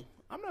don't.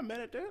 I'm not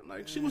mad at that.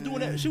 Like she was doing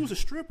that. She was a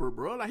stripper,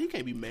 bro. Like he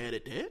can't be mad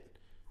at that.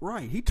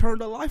 Right. He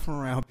turned her life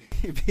around,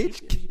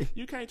 bitch.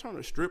 You can't turn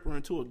a stripper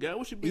into a guy.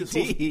 What she be? He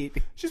supposed-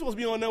 did. She's supposed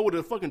to be on there with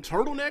a fucking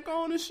turtleneck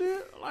on and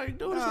shit. Like,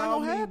 dude, it's not Nah,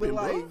 gonna I mean, happen,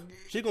 but, bro. like-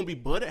 She's gonna be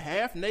butted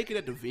half naked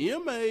at the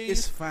VMAs.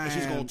 It's And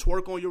she's fine. gonna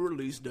twerk on your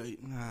release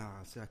date.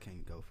 Nah, see, I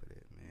can't go for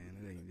that, man.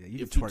 It ain't that.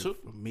 You If can you twerk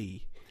took- for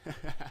me.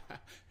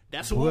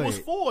 That's who it was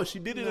But- for. She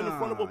did it in the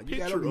front of a Nah, picture. You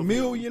got of a him.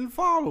 million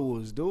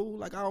followers, dude.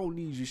 Like, I don't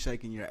need you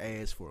shaking your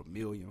ass for a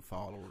million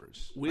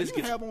followers. Wiz Like,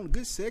 you gets- have on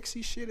good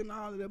sexy shit and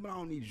all of that, but I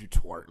don't need you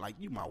twerk. Like,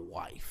 you my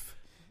wife.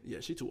 Yeah,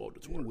 she too old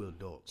to We're twerk.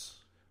 adults.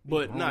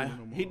 But grown nah,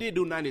 no more. he did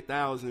do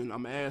 90,000.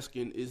 I'm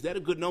asking, is that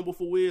a good number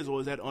for Wiz or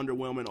is that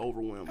underwhelming,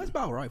 overwhelming? That's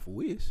about right for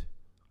Wiz.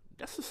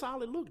 That's a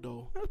solid look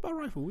though. That's about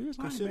right for Wiz.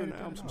 I ain't Considering mad at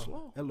the album's that at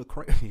all. slow. Ella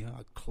Craig,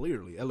 yeah,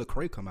 clearly. Ella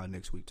Craig come out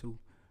next week, too.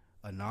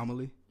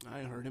 Anomaly.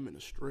 I ain't heard him in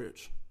a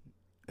stretch.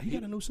 He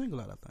got a new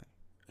single out, I think.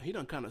 He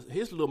done kind of,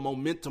 his little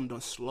momentum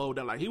done slowed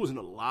down. Like he was in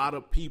a lot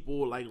of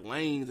people like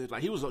lanes. It's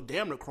like he was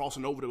damn near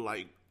crossing over to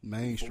like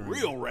Mainstream.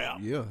 real rap.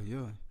 Yeah.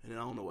 And I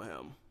don't know what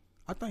happened.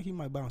 I think he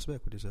might bounce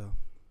back with this album.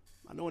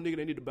 I know a nigga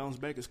that need to bounce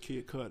back is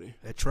Kid Cudi.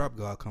 That Trap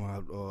God come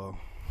out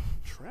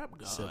Trap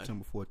God.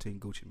 September 14,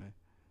 Gucci, man.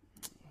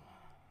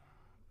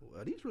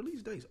 Are these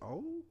release dates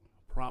old?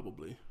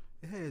 Probably.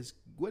 It has,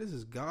 what is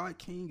this, God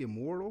King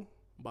Immortal?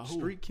 By who?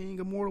 Street King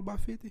Immortal by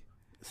 50?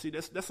 See,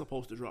 that's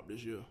supposed to drop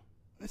this year.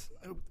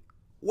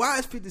 Why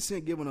is 50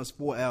 Cent giving us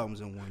 4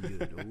 albums in 1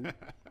 year, dude?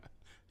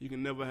 You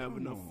can never have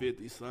enough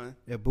 50, son.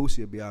 Yeah, Boosie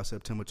will be out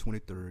September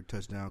 23rd.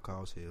 Touchdown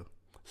calls Hill.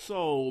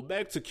 So,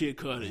 back to Kid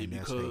Cudi,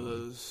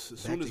 because as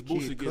soon as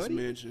Boosie gets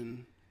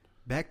mentioned...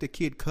 Back to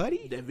Kid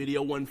Cudi? That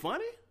video wasn't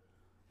funny?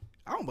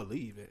 I don't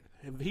believe it.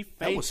 He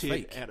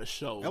fainted at a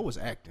show. That was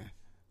acting.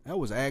 That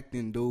was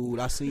acting, dude.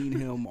 I seen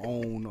him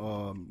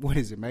on, what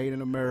is it, Made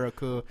in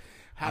America.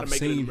 I've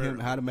seen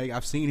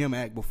him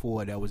act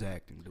before. That was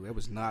acting, dude. That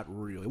was not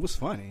real. It was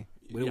funny,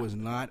 but it was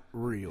not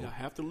real. I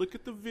have to look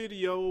at the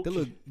video. The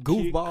little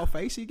goofball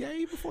face he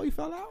gave before he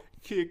fell out.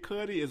 Kid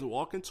Cudi is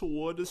walking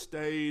toward the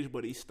stage,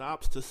 but he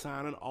stops to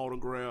sign an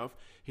autograph.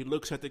 He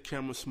looks at the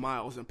camera,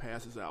 smiles, and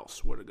passes out.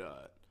 Swear to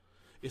God.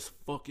 It's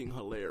fucking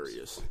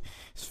hilarious.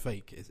 It's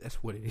fake.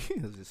 That's what it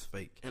is. It's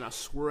fake. And I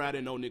swear I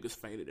didn't know niggas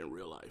fainted in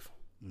real life.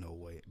 No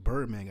way.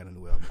 Birdman got a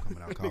new album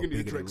coming out called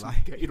Bigger Than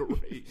Life.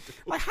 Gatorade.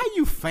 Like, how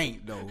you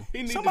faint, though?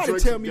 Somebody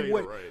tell me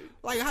what.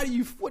 Like, how do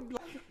you?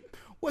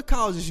 What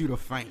causes you to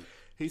faint?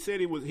 He said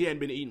he hadn't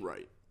been eating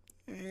right.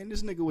 And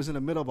this nigga was in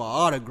the middle of an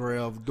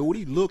autograph, dude.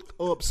 He looked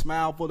up,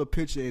 smiled for the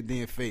picture, and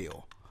then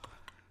fell.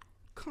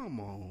 Come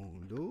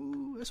on,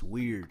 dude. That's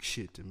weird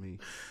shit to me.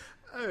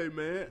 Hey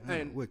man,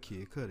 and what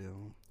Kid Cudi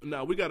on?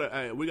 Now we got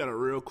a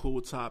real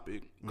cool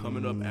topic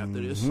coming up after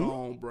this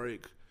song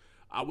break.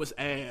 I was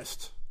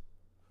asked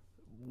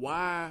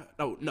why.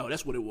 No,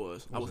 that's what it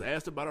was. I was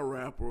asked about a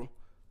rapper,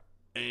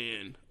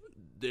 and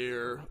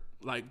the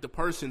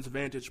person's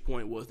vantage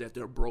point was that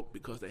they're broke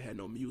because they had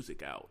no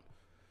music out.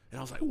 And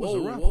I was like,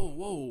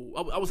 whoa.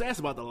 I was asked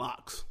about the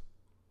Locks.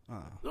 I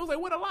was like,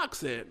 where the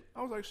Locks at?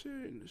 I was like,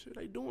 shit,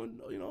 they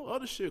doing,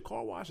 other shit,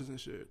 car washes and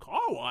shit.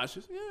 Car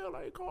washes? Yeah,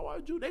 like car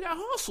wash, dude, they got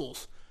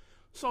hustles.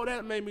 So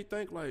that made me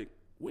think, like,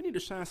 we need to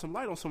shine some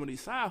light on some of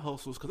these side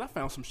hustles because I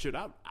found some shit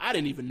I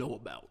didn't even know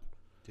about.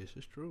 This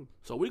is true.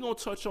 So we're going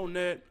to touch on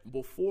that.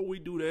 Before we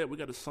do that, we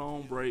got a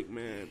song break,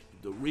 man.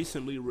 The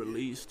recently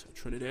released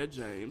Trinidad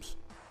James.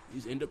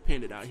 He's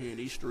independent out here in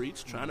these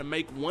streets, trying to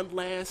make one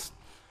last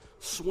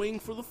swing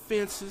for the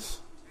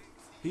fences.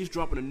 He's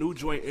dropping a new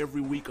joint every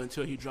week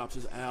until he drops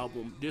his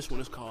album. This one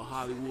is called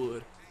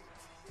Hollywood.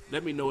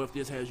 Let me know if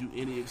this has you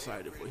any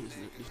excited for this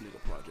nigga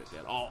project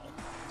at all.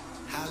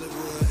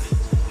 Hollywood,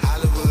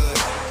 Hollywood,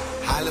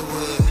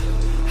 Hollywood,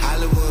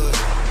 Hollywood,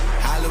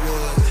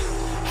 Hollywood,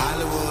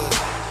 Hollywood,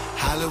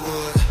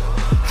 Hollywood,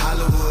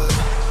 Hollywood,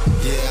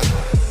 yeah.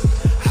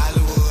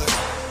 Hollywood,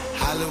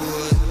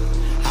 Hollywood,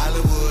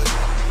 Hollywood,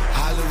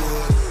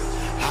 Hollywood,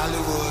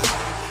 Hollywood,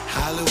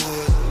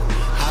 Hollywood,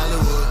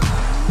 Hollywood.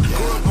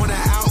 Grew up on the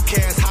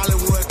Outcast,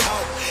 Hollywood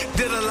coat.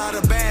 Did a lot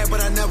of bad,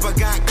 but I never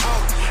got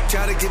caught.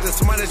 Try to get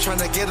this money, trying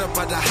to get up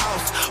out the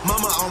house.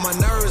 Mama on my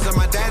nerves and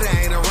my daddy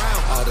ain't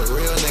around. All the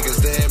real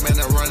niggas dead, man,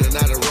 I'm running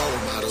out of role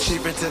models.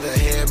 Cheap into the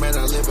head, man,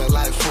 I live a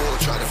life full.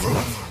 Try to foot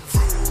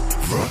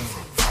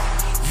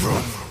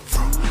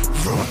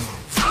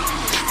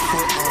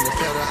on the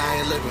pedal, I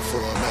ain't living for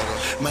a medal.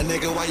 My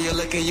nigga, why you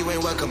looking? You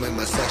ain't welcome in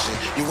my section.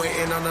 You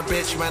waiting on a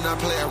bitch, man, I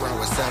play around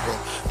with several.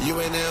 You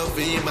in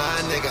LV,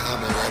 my nigga,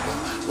 I'm a rebel.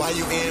 Why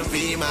you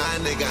envy, my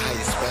nigga, how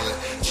you spell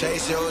it?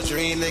 Chase your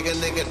dream, nigga,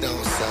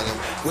 don't sell him.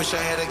 Wish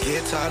I had a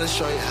guitar to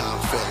show you how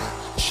I'm feeling.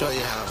 Show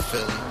you how I'm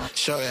feeling.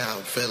 Show you how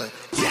I'm feeling.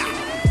 Yeah.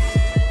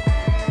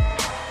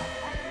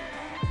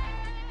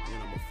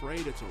 And I'm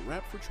afraid it's a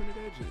rap for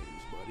Trinidad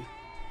James, buddy.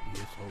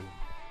 Yes,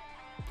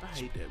 I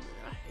hate that, man.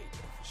 I hate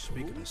that.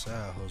 Speaking of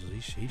side hustles,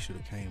 he should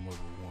have came up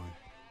with one.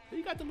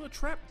 You got the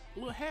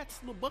little hats,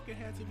 little bucket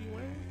hats if you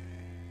wearing.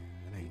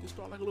 You can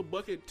start like a little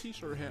bucket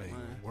t-shirt hat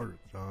line. Work,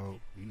 dog.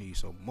 You need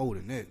some more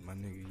than that, my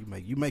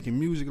nigga. You making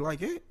music like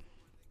that?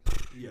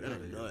 Yeah, that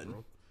ain't nothing.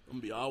 I'm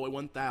gonna be all the way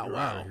 1,000. You're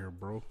out of here,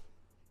 bro.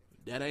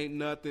 That ain't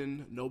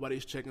nothing.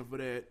 Nobody's checking for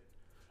that.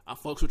 I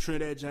fucks with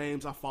Trinidad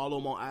James. I follow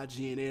him on IG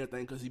and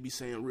everything because he be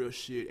saying real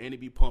shit and he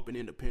be pumping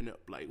independent.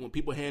 Like when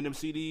people hand him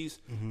CDs,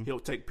 he'll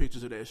take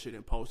pictures of that shit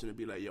and post it and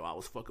be like, "Yo, I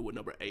was fucking with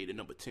number 8 and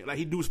number 10." Like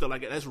he do stuff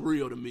like that. That's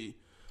real to me.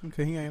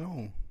 Okay, he ain't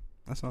on.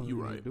 That's not the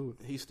reason he do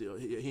it. He still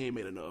he ain't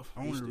made enough.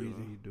 Only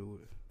reason he do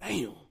it.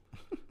 Damn.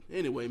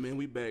 Anyway, man,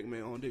 we back,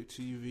 man, on Deck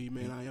TV,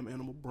 man. I am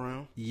Animal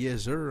Brown.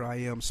 Yes, sir. I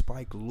am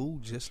Spike Lou,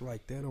 just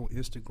like that on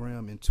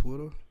Instagram and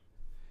Twitter.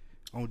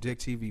 On Deck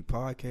TV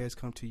podcast,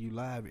 come to you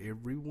live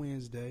every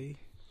Wednesday.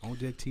 On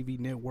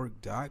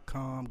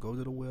DeckTVNetwork.com. Go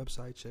to the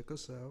website. Check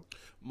us out.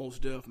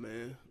 Most def,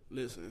 man.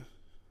 Listen,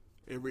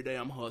 every day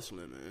I'm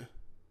hustling, man.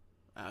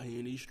 Out here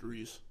in these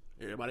streets.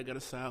 Everybody got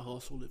a side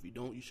hustle. If you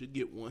don't, you should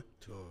get one.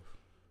 Tough.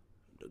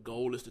 The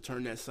goal is to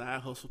turn that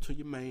side hustle to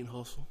your main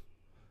hustle.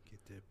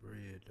 Get that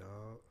bread,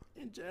 dog.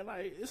 And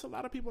like, it's a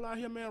lot of people out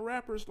here, man.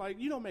 Rappers, like,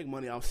 you don't make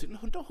money off CD.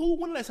 When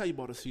the last time you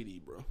bought a CD,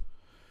 bro?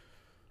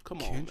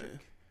 Come on, man.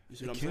 You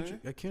see what I'm saying?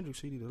 That Kendrick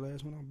CD, the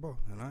last one I bought,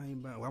 and I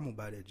ain't buy. Well, I'm gonna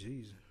buy that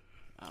Jeezy.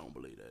 I don't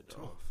believe that,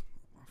 dog. Tough.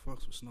 I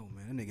fucks with Snow,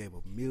 man. And they gave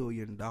 $1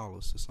 million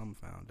to some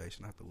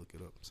foundation. I have to look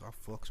it up. So I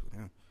fucks with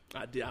him.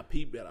 I did. I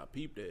peeped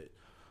that.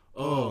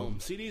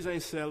 CDs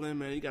ain't selling,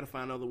 man. You got to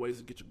find other ways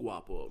to get your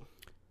guap up.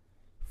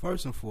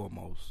 First and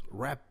foremost,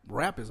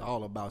 rap is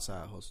all about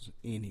side hustles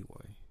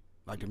anyway.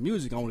 Like the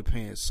music only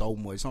paying so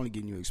much. It's only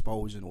getting you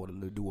exposure in order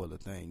to do other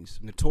things.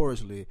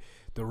 Notoriously,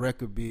 the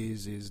record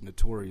biz is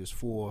notorious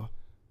for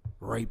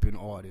raping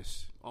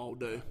artists all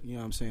day. You know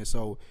what I'm saying?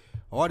 So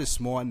artists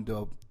smartened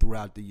up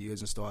throughout the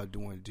years and started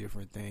doing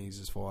different things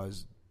as far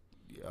as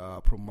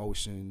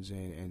promotions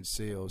and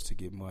sales to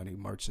get money,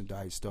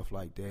 merchandise, stuff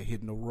like that,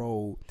 hitting the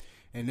road.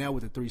 And now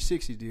with the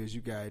 360 deals,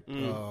 you got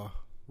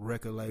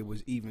record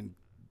labels even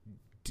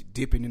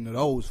dipping into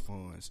those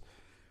funds.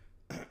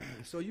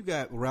 So you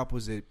got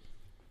rappers that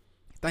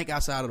think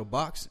outside of the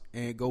box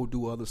and go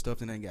do other stuff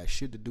that ain't got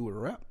shit to do with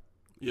rap.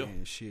 Yep.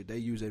 And shit, they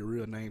use their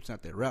real names,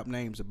 not their rap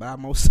names, to buy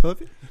most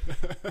of it.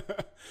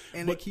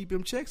 And they keep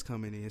them checks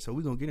coming in. So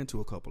we're going to get into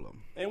a couple of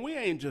them. And we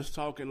ain't just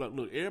talking,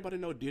 look, everybody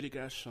know Diddy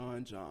got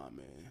Sean John,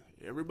 man.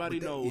 Everybody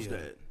knows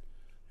that.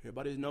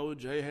 Everybody knows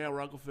J. Hal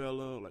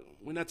Rockefeller. Like,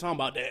 we're not talking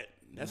about that.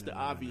 That's the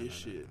obvious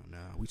shit. Nah,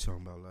 we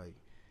talking about like,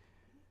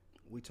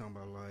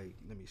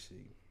 let me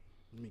see.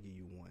 Let me give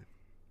you one.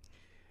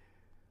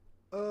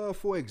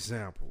 For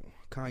example,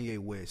 Kanye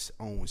West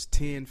owns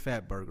 10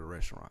 Fat Burger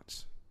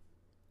restaurants.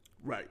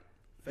 Right.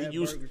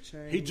 Burger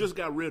chain. He just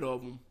got rid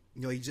of them.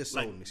 No, he just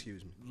sold them,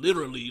 excuse me.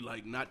 Literally,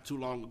 like, not too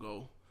long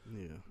ago.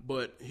 Yeah.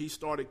 But he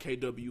started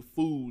KW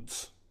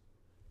Foods.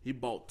 He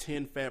bought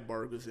 10 Fat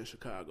Burgers in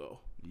Chicago.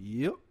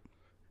 Yep.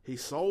 He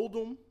sold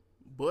them,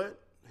 but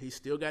he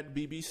still got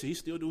the BBC. He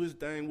still do his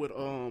thing with,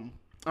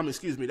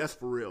 that's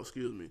for real,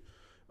 excuse me.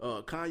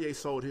 Kanye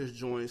sold his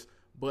joints,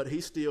 but he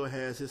still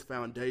has his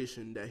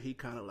foundation that he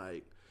kind of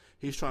like,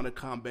 he's trying to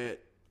combat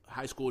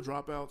high school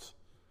dropouts.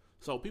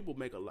 So people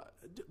make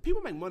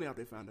money off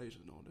their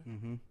foundations, don't they?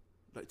 Mm-hmm.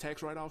 Like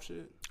tax write-off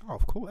shit? Oh,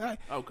 of course.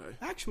 Okay.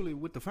 Actually,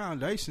 with the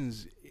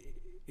foundations,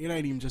 it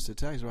ain't even just a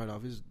tax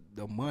write-off. It's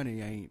the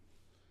money ain't,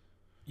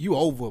 you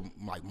over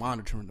like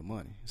monitoring the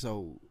money.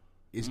 So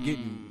it's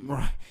getting,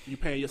 right. You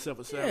paying yourself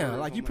a salary. Yeah,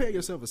 like you pay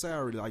yourself a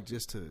salary like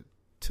just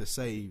to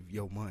save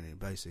your money,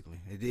 basically.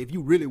 If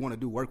you really want to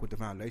do work with the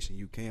foundation,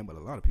 you can, but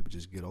a lot of people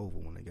just get over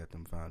when they got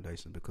them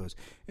foundations because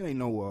it ain't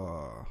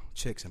no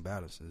checks and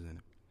balances in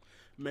it.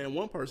 Man,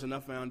 one person I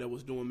found that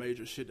was doing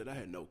major shit that I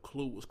had no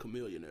clue was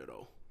Chamillionaire,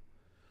 though.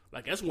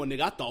 Like, that's one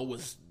nigga I thought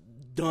was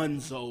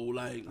donezo.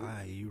 Like,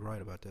 you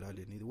right about that. I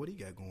didn't either. What he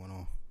got going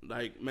on?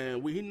 Like,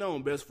 man, he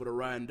known best for the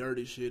riding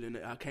dirty shit, and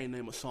I can't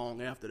name a song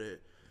after that.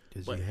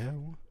 Does he have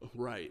one?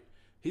 Right.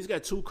 He's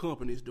got two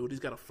companies, dude. He's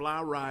got a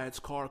Fly Rides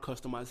car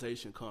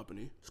customization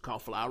company. It's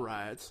called Fly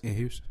Rides. In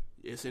Houston?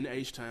 It's in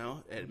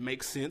H-Town. It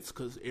makes sense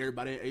because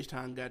everybody in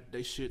H-Town got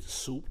their shit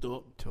souped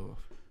up.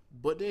 Tough.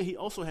 But then he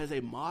also has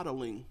a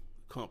modeling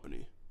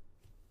company.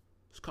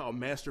 It's called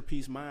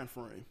Masterpiece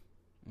Mindframe.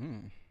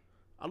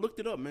 I looked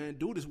it up, man.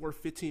 Dude is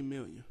worth $15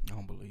 million. I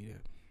don't believe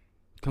that.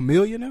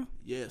 Chamillionaire?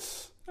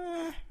 Yes.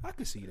 I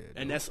could see that.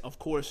 And though. that's, of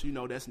course,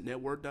 that's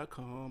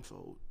network.com.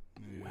 So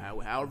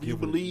however you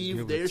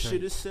believe their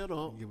shit is set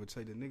up. Give or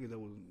take. The nigga that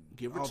was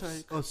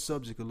off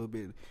subject a little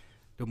bit.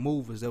 The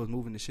movers that was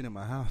moving the shit in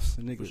my house.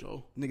 The nigga, for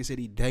sure. Nigga said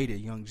he dated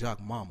Young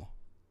Jock mama.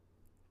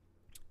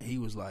 And he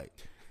was like,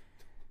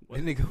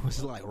 that nigga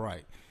was like,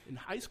 right. In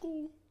high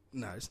school?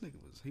 Nah, this nigga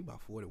he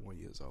about 41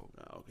 years old.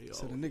 Oh, okay.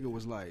 So the nigga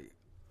was like,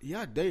 yeah,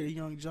 I dated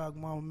Young Jock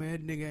mama, man.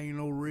 That nigga ain't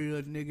no real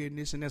nigga and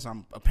this and that.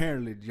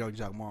 Apparently, Young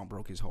Jock mama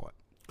broke his heart.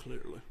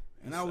 Clearly.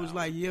 And I was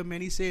like, yeah,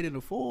 man, he said in the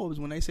Forbes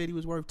when they said he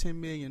was worth $10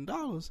 million,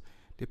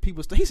 that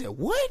people he said,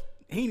 what?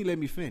 He didn't let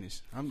me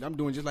finish. I'm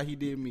doing just like he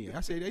did me.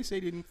 I said, they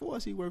said in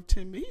Forbes he worth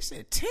 $10 million. He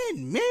said, $10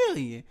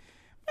 million?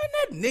 Man,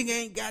 that nigga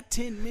ain't got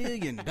 $10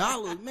 million.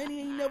 Man,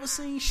 he ain't never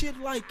seen shit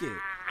like it.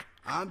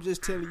 I'm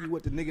just telling you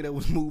what the nigga that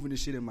was moving the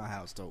shit in my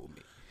house told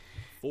me.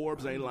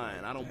 Forbes ain't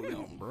lying. I don't believe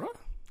him, bro.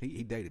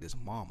 He dated his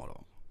mama,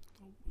 though.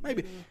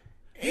 Maybe.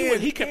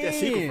 He kept that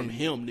secret from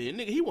him, then.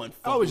 Nigga, he wasn't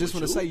fucking I was just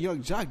going to say,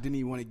 Young Jock didn't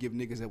even want to give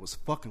niggas that was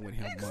fucking with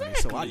him money.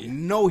 So I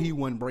know he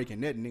wasn't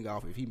breaking that nigga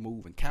off if he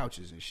moving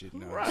couches and shit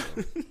now. Right.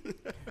 So.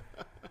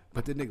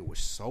 But the nigga was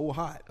so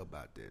hot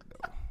about that,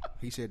 though.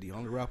 He said the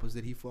only rappers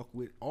that he fuck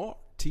with are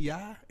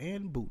T.I.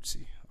 and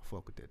Bootsy. I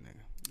fuck with that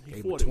nigga.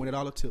 Gave him a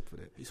 $20 tip for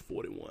that. He's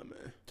 41,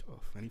 man.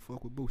 Tough. And he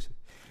fuck with Bootsy.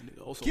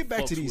 Also get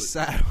back to these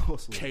side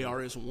hustles.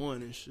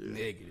 KRS-One and shit.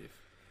 Negative.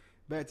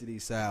 Back to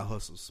these side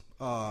hustles.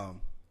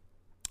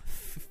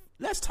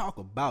 Let's talk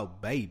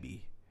about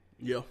Baby.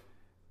 Yeah.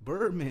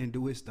 Birdman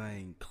do his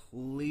thing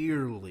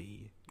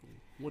clearly.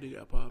 What do you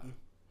got popping?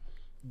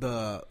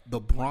 The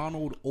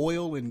Bronald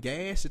oil and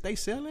gas that they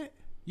sell it.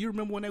 You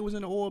remember when they was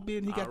in the oil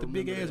bid and he got the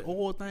big ass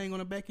oil thing on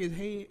the back of his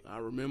head? I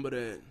remember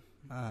that.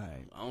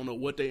 Alright. I don't know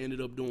what they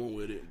ended up doing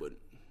with it, but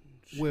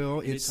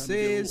well, it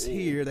says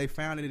here they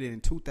founded it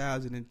in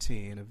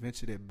 2010.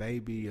 Eventually, that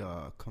Baby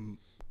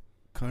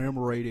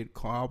collaborated.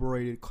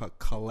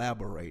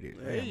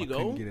 There you go.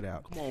 Couldn't get it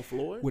out. Come on,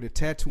 Floyd. With a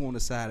tattoo on the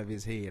side of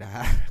his head.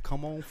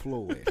 Come on,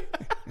 Floyd.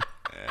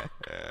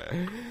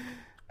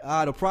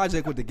 The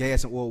project with the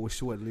gas and oil was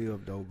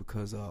short-lived, though,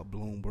 because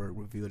Bloomberg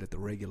revealed that the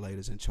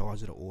regulators in charge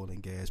of the oil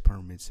and gas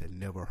permits had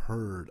never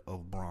heard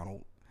of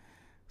Bronald.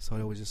 So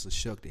it was just a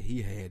shuck that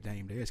he had.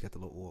 Dame Dash got the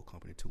little oil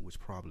company, too, which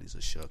probably is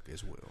a shuck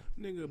as well.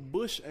 Nigga,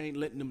 Bush ain't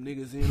letting them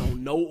niggas in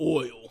on no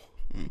oil.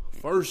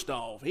 First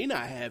off, he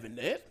not having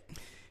that.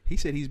 He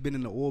said he's been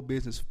in the oil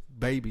business.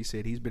 Baby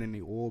said he's been in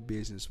the oil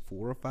business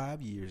 4 or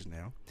 5 years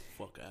now.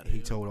 Fuck out of He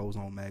here. told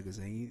Ozone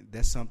Magazine,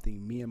 that's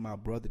something me and my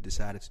brother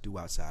decided to do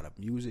outside of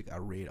music. I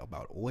read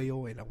about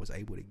oil and I was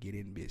able to get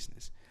in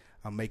business.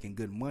 I'm making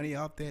good money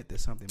off that.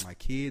 That's something my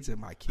kids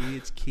and my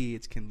kids'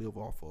 kids can live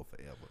off of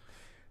forever.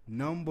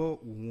 Number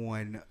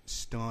one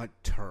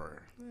stunter.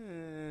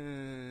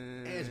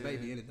 Ask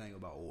Baby anything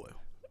about oil.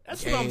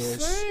 That's what I'm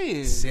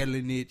saying.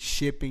 Selling it,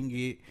 shipping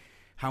it,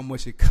 how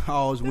much it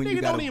costs, when That you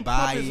nigga don't gotta even buy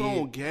pump it. his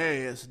own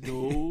gas,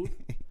 dude.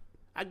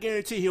 I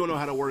guarantee he don't know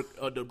how to work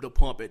the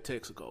pump at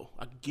Texaco.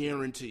 I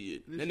guarantee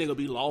it. That nigga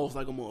be lost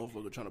like a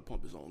motherfucker trying to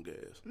pump his own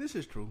gas. This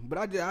is true, but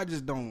I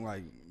just don't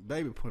like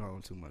Baby put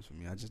on too much for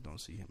me. I just don't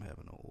see him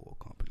having no oil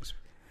companies.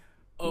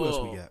 Who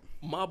else we got?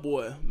 My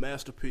boy,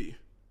 Master P.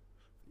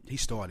 He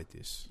started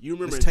this. You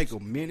remember? Let's take a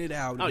minute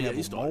out and Oh, yeah, have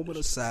he a started moment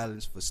this of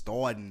silence for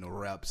starting the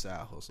rap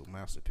side hustle.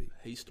 Master P.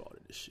 He started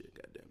this shit,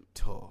 goddamn it.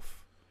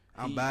 Tough.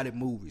 I'm About It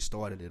movie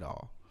started it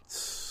all.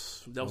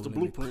 That was the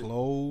Rolling blueprint.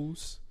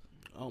 Clothes.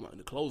 Oh man,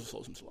 the clothes are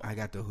so some slop. I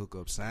got the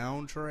hookup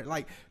soundtrack.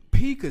 Like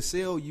P could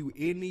sell you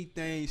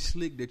anything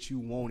slick that you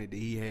wanted that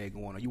he had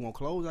going on. You want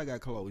clothes? I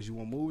got clothes. You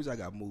want movies? I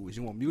got movies.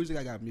 You want music?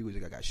 I got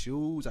music. I got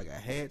shoes. I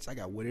got hats. I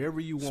got whatever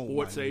you want.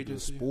 Sports my nigga.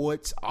 agency.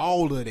 Sports,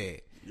 all of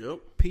that. Yep.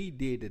 P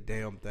did the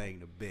damn thing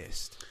the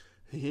best.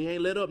 He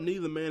ain't let up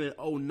neither, man. In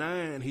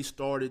 2009, he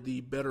started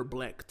the Better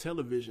Black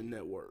Television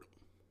Network,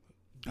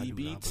 I do not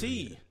believe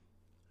BBT. it.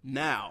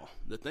 Now,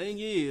 the thing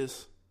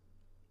is,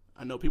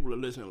 I know people are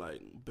listening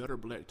like, Better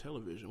Black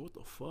Television, what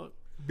the fuck?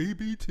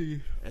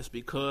 BBT. That's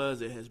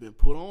because it has been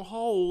put on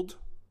hold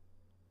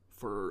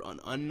for an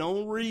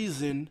unknown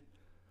reason.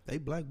 They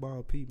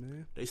blackball P,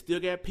 man. They still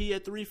got P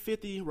at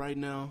 350 right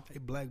now. They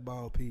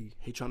blackball P.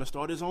 He trying to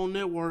start his own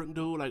network,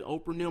 dude. Like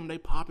Oprah and them, they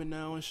popping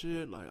now and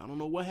shit. Like, I don't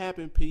know what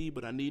happened, P,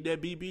 but I need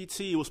that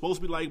BBT. It was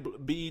supposed to be like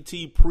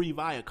BET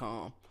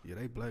pre-Viacom. Yeah,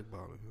 they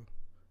blackballing him.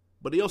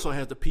 But he also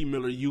has the P.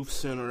 Miller Youth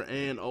Center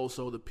and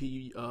also the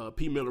P.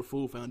 Miller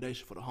Food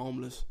Foundation for the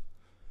homeless.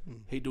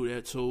 He do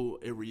that too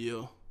every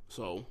year.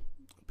 So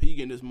P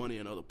getting his money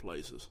in other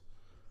places.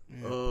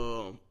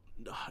 Yeah.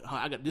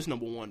 I got this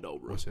number one though,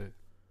 bro. What's that?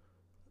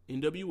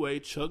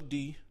 NWA, Chuck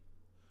D,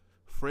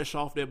 fresh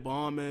off that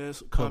bomb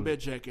ass Combat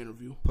Jack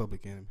interview.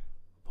 Public Enemy.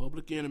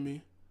 Public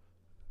Enemy.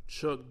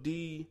 Chuck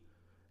D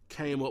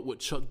came up with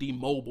Chuck D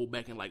Mobile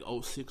back in like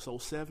 06,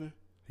 07.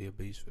 He a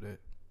beast for that.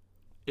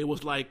 It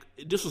was like,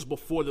 this was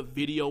before the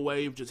video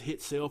wave just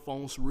hit cell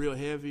phones real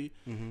heavy.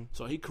 Mm-hmm.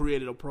 So he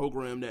created a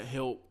program that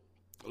helped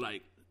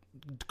like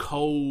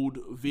code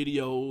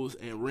videos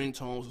and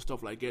ringtones and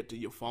stuff like that to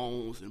your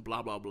phones and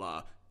blah, blah,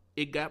 blah.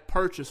 It got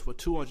purchased for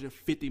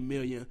 $250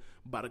 million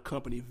by the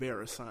company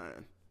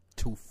VeriSign.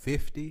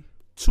 250.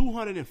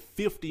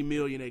 $250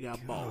 million they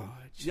got bought.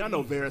 Y'all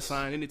know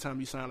VeriSign. Anytime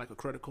you sign like a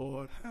credit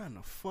card, How in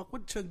the fuck?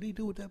 What Chuck D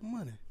do with that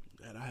money?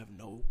 and I have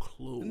no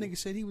clue. The nigga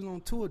said he was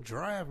on tour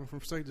driving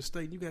from state to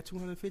state. You got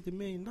 $250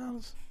 million.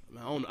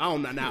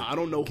 I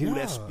don't know who God.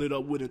 that split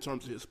up with in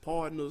terms of his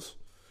partners.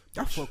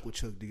 I fuck with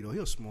Chuck D though. He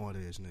a smart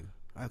ass nigga.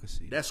 I can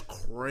see that. That's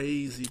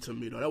crazy to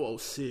me though. That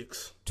was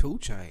 06. 2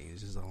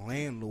 Chainz is a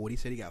landlord. He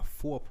said he got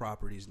 4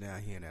 properties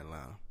down here in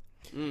Atlanta.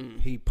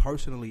 He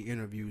personally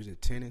interviews the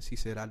tenants. He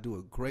said, I do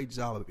a great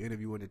job of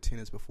interviewing the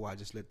tenants before I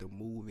just let them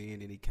move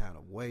in any kind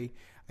of way.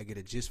 I get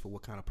a gist for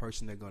what kind of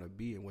person they're going to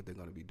be and what they're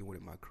going to be doing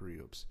in my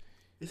cribs.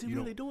 Is he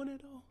really doing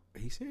it though?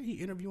 He said he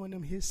interviewing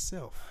them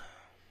himself.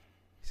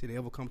 He said they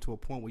ever come to a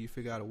point where you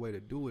figure out a way to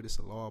do it, it's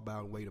a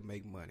law-abiding way to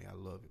make money. I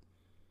love it.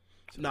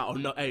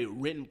 No, hey,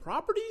 renting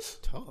properties?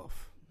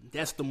 Tough.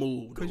 That's the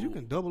move, Because dude. you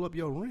can double up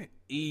your rent.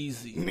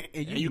 Easy.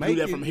 And you can make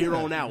do that from it, here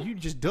yeah, on out. You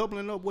just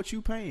doubling up what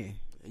you paying.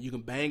 And you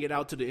can bang it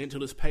out to the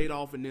until it's paid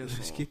off and then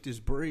Let's some. get this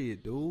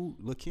bread, dude.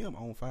 Look, him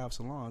own 5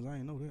 salons. I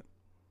ain't know that.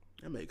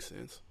 That makes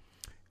sense.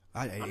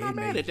 I'm not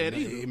mad at that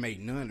either. It made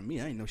none to me.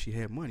 I didn't know she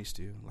had money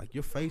still. Like,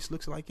 your face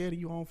looks like that and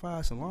you own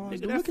 5 salons.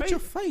 Nigga, Dude, that look at your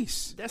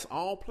face. That's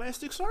all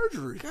plastic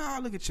surgery.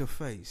 God, look at your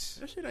face.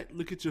 That shit ain't.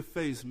 Look at your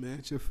face, man. Look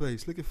at your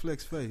face. Look at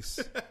Flex face.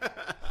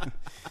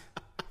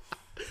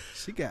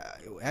 She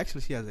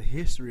has a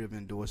history of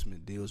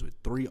endorsement deals with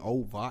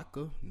 3-0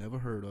 Vodka. Never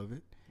heard of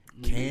it.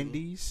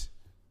 Candies.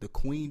 The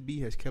Queen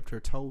Bee has kept her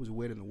toes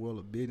wet in the world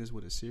of business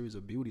with a series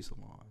of beauty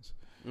salons.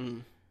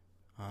 In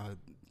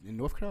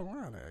North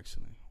Carolina,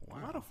 actually. Wow.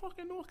 Why the fuck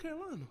in North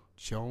Carolina?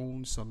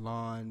 Jones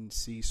Salon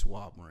C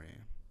Swap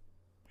brand.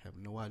 Have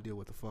no idea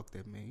what the fuck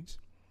that means.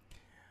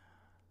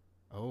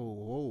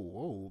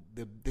 Oh.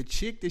 The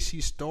chick that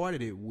she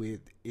started it with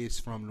is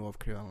from North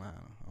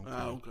Carolina.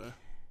 Okay.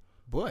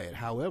 But,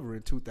 however,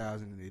 in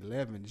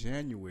 2011,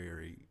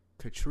 January,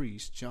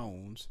 Catrice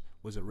Jones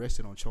was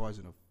arrested on charges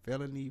of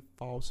felony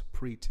false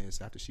pretense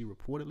after she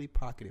reportedly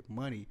pocketed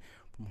money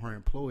from her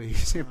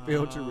employees and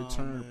failed to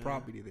return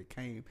property that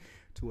came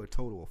to a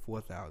total of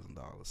 $4,000.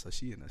 So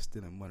she ended up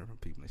stealing money from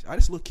people. I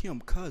just look Kim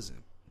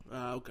cousin.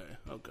 Okay.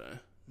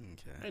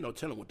 Ain't no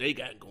telling what they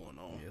got going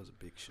on. Yeah, it was a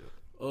big show.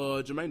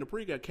 Jermaine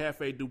Dupri got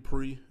Cafe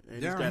Dupree,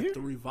 and Down he's got here?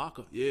 3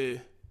 vodka. Yeah.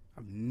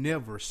 I've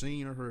never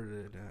seen or heard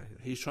of that down here.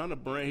 He's trying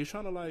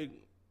to like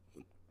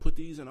put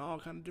these in all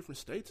kind of different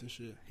states and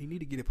shit. He need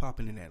to get it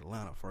popping in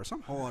Atlanta first.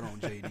 I'm hard on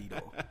JD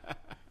though.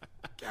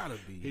 Gotta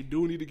be. He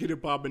do need to get it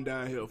popping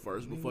down here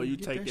first before you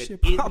take that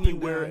shit popping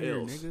anywhere down here,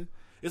 else. nigga.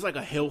 It's like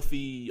a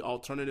healthy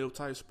alternative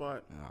type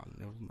spot. Oh,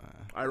 never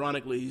mind.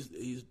 Ironically,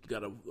 he's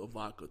got a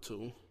vodka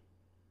too.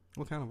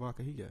 What kind of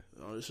vodka he got?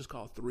 It's just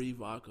called 3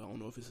 Vodka. I don't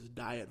know if it's his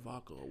diet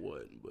vodka or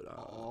what, but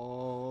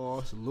Oh,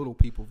 it's a little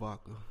people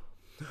vodka.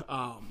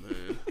 oh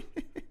man.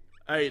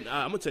 Hey, I'm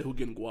gonna tell you who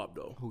getting guap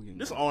though. Who getting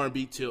this guap?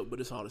 R&B tip, but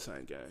it's all the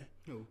same game.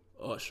 Who?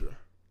 Usher.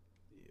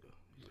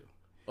 Yeah.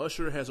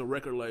 Usher has a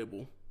record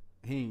label.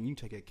 You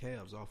take that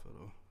calves off of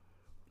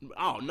though.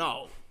 Oh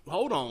no,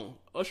 hold on.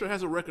 Usher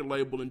has a record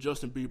label, and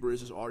Justin Bieber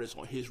is his artist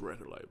on his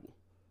record label.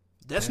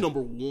 That's number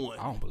one.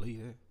 I don't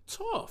believe that.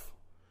 Tough.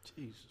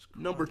 Jesus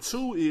Christ. Number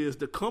 2 is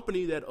the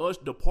company that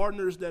the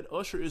partners that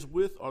Usher is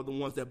with are the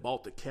ones that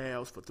bought the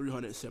Cavs for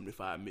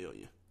 $375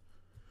 million.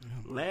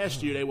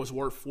 Last year they was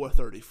worth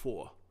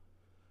 $434.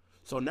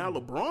 So now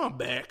LeBron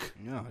back.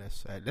 No,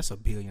 that's a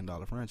 $1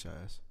 billion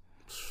franchise.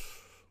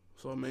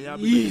 So man,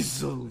 y'all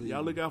Easily.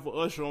 y'all look out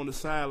for Usher on the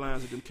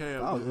sidelines of them Cavs.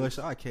 Oh, man.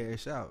 Usher, I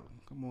cash out.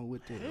 Come on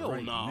with that Hell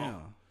right no.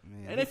 now.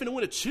 Man, And they finna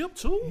win a chip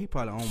too. he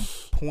probably on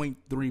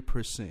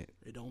 0.3%.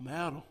 It don't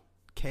matter.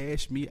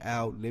 Cash me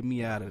out. Let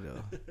me out of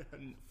there.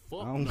 Fuck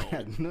I don't no.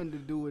 got nothing to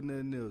do with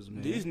nothing else,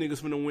 man. These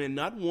niggas finna win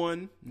not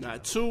 1,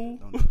 not 2,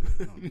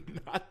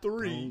 not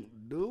 3.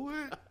 Don't do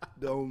it.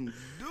 Don't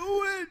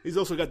do it. He's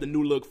also got the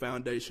New Look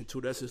Foundation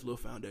too. That's his little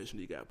foundation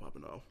he got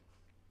popping off.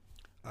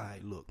 All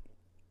right, look.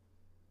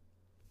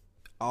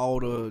 All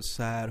the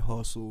side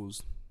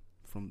hustles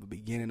from the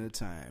beginning of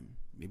time,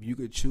 if you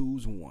could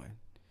choose one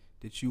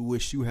that you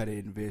wish you had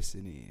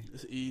invested in.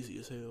 It's easy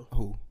as hell.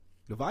 Who?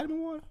 The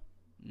vitamin water?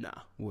 Nah.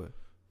 What?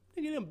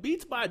 Nigga, them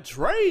Beats by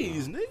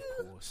Dre's, Of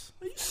nigga. course.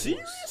 Are you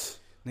serious?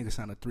 Nigga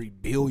signed a $3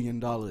 billion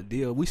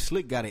deal. We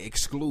slick gotta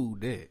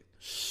exclude that.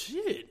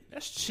 Shit,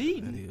 that's That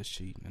cheating. is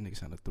cheating. That nigga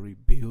signed a $3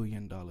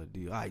 billion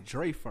deal. All right,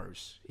 Dre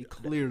first. He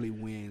clearly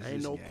wins Ain't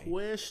this no game.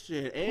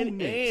 question. Who And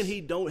next?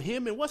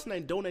 him and what's his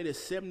name donated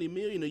 $70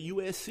 million to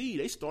USC.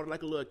 They started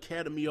like a little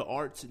Academy of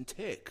Arts and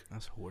Tech.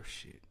 That's horse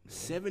shit.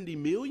 $70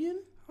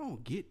 million? I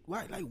don't get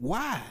why. Like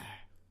why?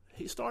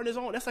 He started his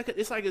own.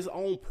 It's like his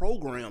own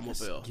program up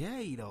there.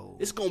 Gay though.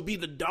 It's gonna be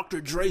the Dr.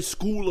 Dre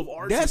School of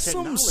Arts That's and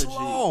some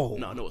Technology.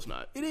 slow. No, it's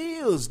not. It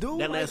is, dude.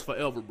 That Like, lasts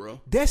forever,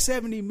 bro. that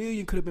 $70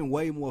 million could have been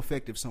way more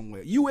effective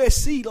somewhere.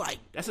 USC, like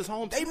That's his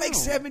hometown. they make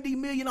 $70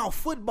 million off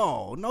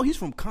football. No, he's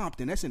from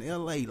Compton. That's in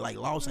LA, like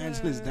Los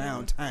Angeles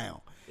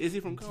downtown. Is he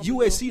from Compton?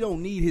 USC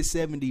don't need his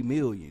 $70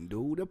 million,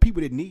 dude. There are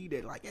people that need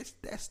that. Like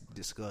that's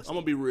disgusting. I'm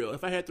gonna be real.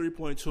 If I had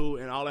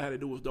 3.2 and all I had to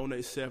do was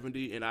donate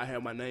 70, and I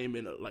have my name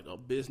in a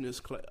business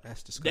class,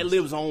 That's disgusting. that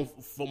lives on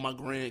for my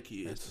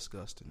grandkids. That's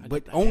disgusting. I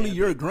But get the only habit.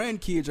 your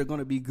grandkids are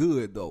gonna be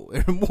good though.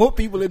 There are more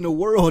people in the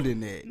world than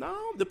that. No,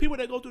 the people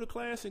that go through the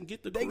class and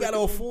get the They gotta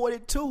curriculum, afford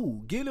it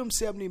too. Give them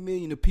 $70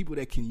 million to people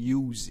that can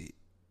use it.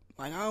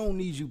 Like I don't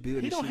need you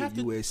building He don't shit have at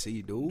to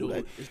USC, dude. do Like,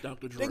 it. It's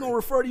Dr. Dre. they gonna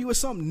refer to you as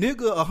some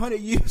nigga 100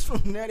 years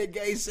from now that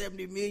gave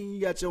 $70 million.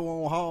 You got your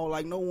own hall.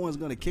 Like no one's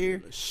gonna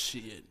care.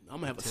 Shit, I'm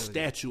gonna have a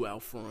statue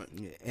out front.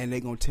 Yeah, and they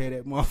gonna tear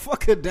that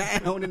motherfucker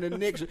down in the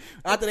next.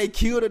 After they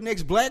kill the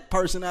next black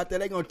person out there,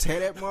 they gonna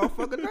tear that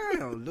motherfucker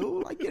down,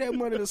 dude. Like get that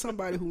money to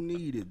somebody who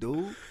need it,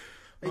 dude.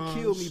 They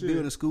killed me shit.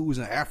 building schools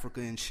in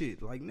Africa and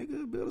shit. Like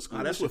nigga, build a school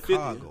in That's what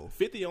Chicago.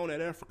 50 on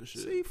that Africa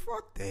shit. See,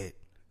 fuck that.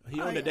 He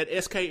on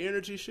that SK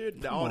Energy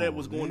shit. All that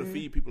was going to man.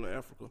 feed people in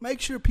Africa. Make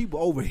sure people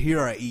over here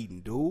are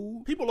eating,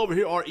 dude. People over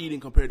here are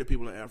eating compared to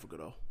people in Africa,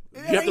 though.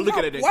 You have to ain't look my-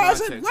 at it in why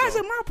context. Why is though.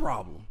 it my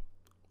problem?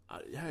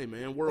 Hey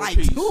man, world Like,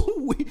 peace.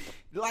 dude,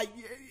 like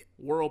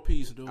World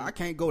peace, dude. I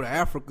can't go to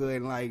Africa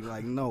and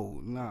like no,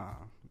 nah.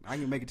 I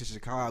can make it to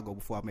Chicago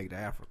before I make it to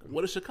Africa.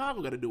 What does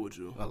Chicago got to do with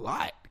you? A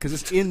lot, because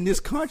it's in this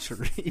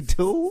country,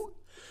 dude.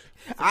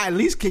 I at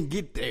least can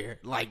get there,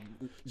 like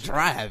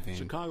driving.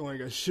 Chicago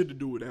ain't got shit to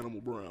do with Animal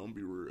Brown. I'm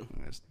be real.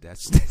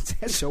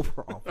 That's your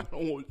problem. I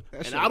don't want,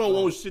 That's and your I don't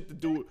problem. want shit to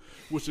do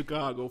with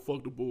Chicago.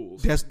 Fuck the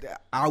Bulls.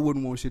 I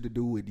wouldn't want shit to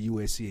do with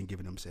USC and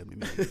giving them $70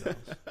 million.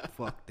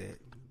 Fuck that.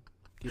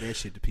 Give that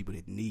shit to people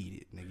that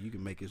need it. Nigga, you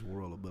can make this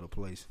world a better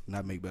place,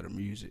 not make better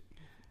music.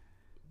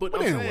 But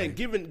But I'm anyway.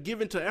 saying,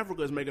 giving to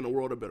Africa is making the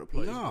world a better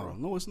place. bro.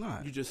 No, it's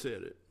not. You just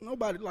said it.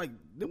 Nobody, like,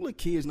 them little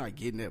kids not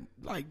getting that.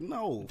 Like,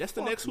 no. That's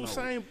the fuck next no.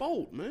 Usain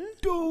Bolt, man.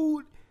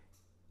 Dude,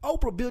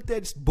 Oprah built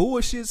that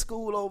bullshit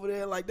school over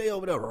there. Like, they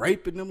over there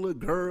raping them little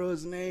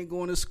girls and they ain't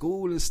going to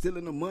school and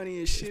stealing the money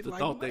and shit. the Like,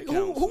 thought that who-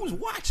 counts, who's man.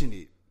 watching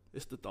it?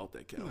 It's the thought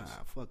that counts.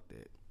 Nah, fuck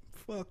that.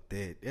 Fuck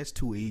that. That's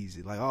too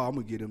easy. Like, oh, I'm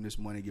going to give them this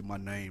money, get my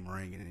name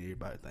ringing, and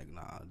everybody think,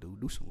 nah, dude,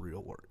 do some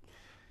real work.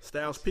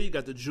 Styles P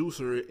got the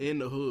juicer in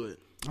the hood.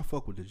 I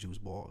fuck with the juice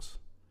balls.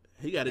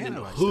 He got it in And the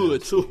I like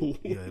hood Styles too.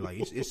 Yeah, like,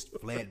 it's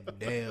flat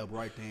dab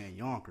right there in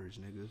Yonkers,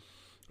 nigga.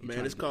 He Man,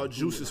 trying it's to get called the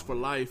Juices hood for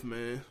on. Life,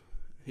 man.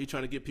 He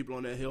trying to get people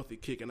on that healthy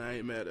kick, and I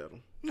ain't mad at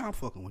him. No, I'm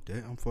fucking with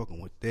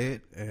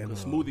that. And The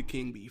Smoothie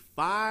King be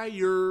fire.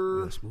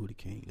 yeah, Smoothie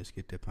King. Let's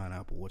get that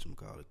pineapple.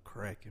 Whatchamacallit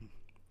cracking.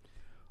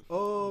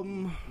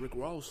 Rick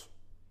Ross.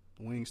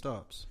 Wing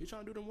stops. He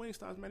trying to do them wing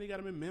stops, man. He got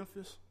him in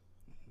Memphis,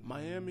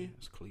 Miami.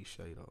 It's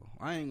cliche though.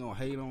 I ain't gonna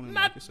hate on it.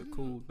 Not- Like it's a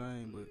cool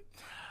thing, but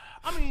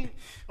I mean,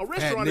 a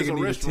restaurant is a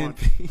restaurant.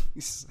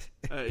 10-piece.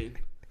 Hey,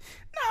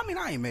 Nah, I mean,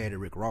 I ain't mad at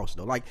Rick Ross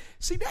though. Like,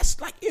 see, that's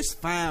like it's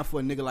fine for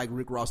a nigga like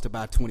Rick Ross to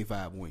buy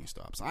 25 wing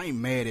stops. I ain't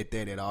mad at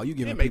that at all. You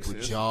giving makes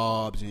people sense.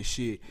 jobs and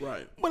shit,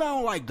 Right. But I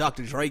don't like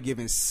Dr. Dre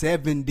giving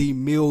 $70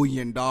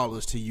 million to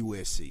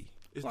USC.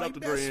 It's Like, Dr.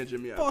 Dre that's and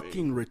Jimmy Iovine.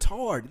 fucking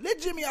retarded. Let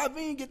Jimmy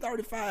Iovine get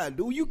 35,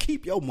 dude. You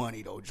keep your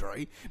money though,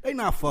 Dre. They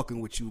not fucking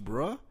with you,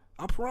 bruh.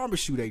 I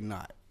promise you, they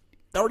not.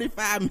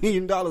 $35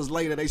 million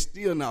later, they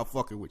still not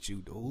fucking with you,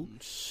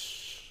 dude.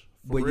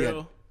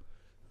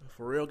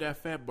 For real got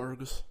Fat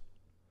Burgers.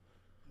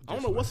 I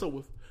don't know what's up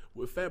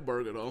with Fat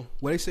Burger though.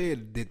 Well, they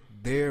said that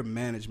their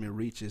management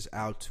reaches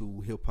out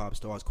to hip hop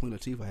stars. Queen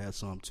Latifah has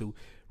some too.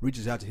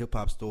 Reaches out to hip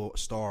hop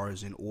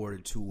stars in order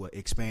to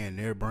expand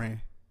their brand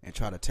and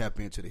try to tap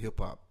into the hip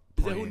hop.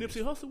 Is that who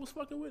Nipsey Hussle was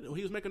fucking with?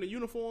 He was making the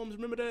uniforms.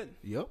 Remember that?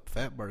 Yep,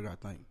 Fat Burger. I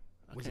think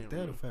was it can't that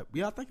remember. or Fat?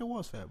 Yeah, I think it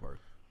was Fat Burger.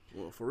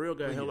 Well, for real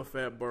got hella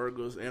Fat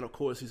Burgers, and of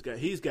course he's got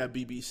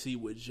BBC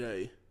with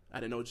Jay. I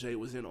didn't know Jay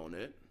was in on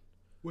that.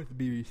 With the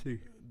BBC.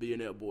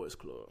 Billionaire Boys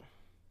Club.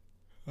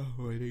 Oh,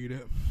 wait,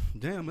 that.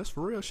 Damn, that's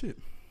for real shit.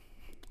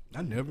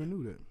 I never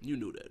knew that. You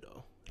knew that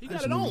though. He I got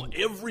just it knew on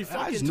he- every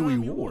fucking I just time knew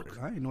he you wore look.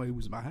 it. I didn't know he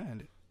was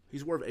behind it.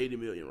 He's worth $80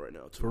 million right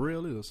now too. For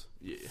real is.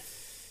 Yeah.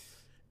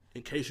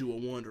 In case you were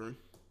wondering.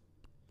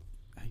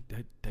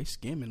 They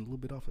skimming a little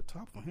bit off the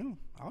top for him.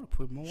 I would have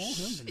put more on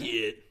him than that.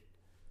 Shit.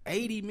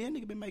 80 men,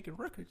 nigga been making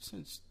records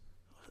since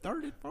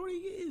 30, 40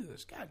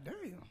 years. God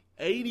damn.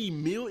 80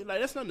 million? Like,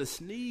 that's nothing to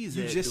sneeze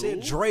You at, just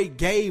dude. said Dre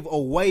gave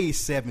away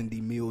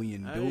 70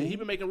 million, I dude. mean, he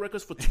been making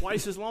records for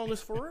twice as long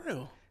as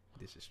Pharrell.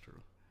 This is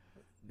true.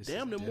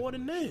 Damn, near more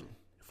than that.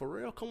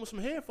 Pharrell come with some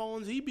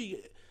headphones,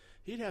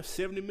 he'd have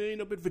 70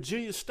 million up at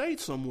Virginia State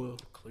somewhere.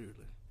 Clearly.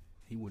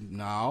 He wouldn't.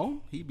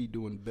 No, he'd be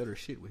doing better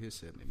shit with his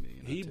 70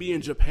 million. He'd be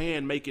in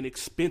Japan making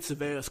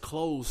expensive ass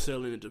clothes,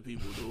 selling it to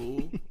people,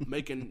 dude.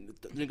 Making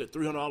nigga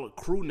 $300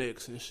 crew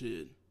necks and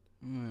shit.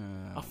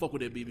 I fuck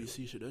with that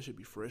BBC shit. That should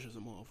be fresh as a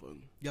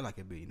motherfucker. Y'all like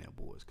a Billionaire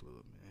Boys Club,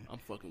 man. I'm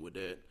fucking with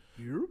that.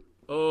 You?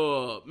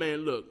 Man,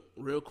 look,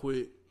 real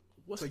quick.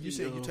 So you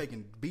said you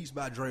taking Beats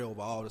by Dre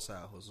over all the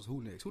side hustles.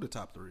 Who next? Who the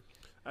top three?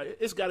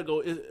 It's gotta go.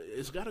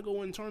 It's gotta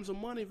go in terms of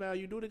money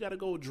value, dude. It gotta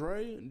go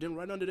Dre, and then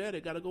right under that,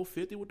 it gotta go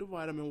 50 with the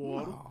vitamin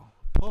water. Oh,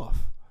 Puff.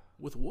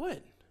 With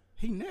what?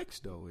 He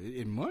next though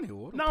in money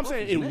order. No, I'm Puff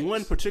saying is in next.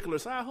 one particular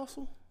side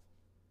hustle.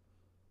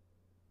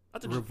 I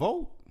think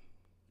Revolt.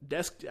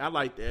 I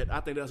like that. I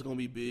think that's gonna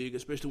be big,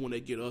 especially when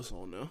they get us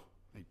on there.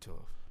 They tough.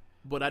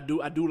 But I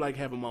do like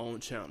having my own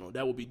channel.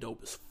 That would be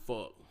dope as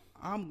fuck.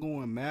 I'm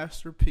going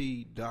Master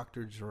P,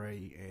 Dr. Dre,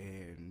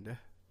 and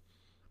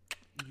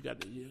You got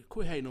to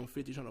quit hating on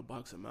 50, trying to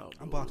box him out.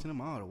 I'm dude. boxing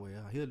him all the way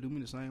out. He'll do me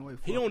the same way.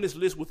 He Fuck. on this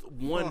list with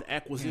one Fuck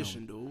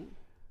acquisition, him. dude.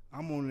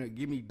 I'm on it.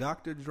 Give me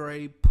Dr.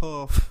 Dre,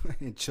 Puff,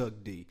 and Chuck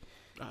D.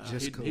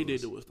 He did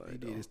do his thing. He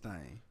though. did his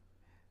thing.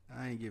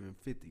 I ain't giving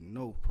 50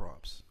 no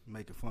props.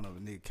 Making fun of a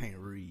nigga can't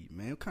read,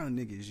 man. What kind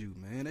of nigga is you,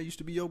 man? That used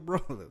to be your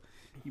brother.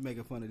 You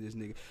making fun of this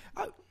nigga.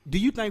 Do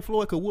you think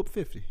Floyd could whoop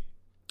 50?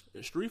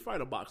 A street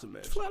fighter boxing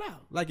match. Flat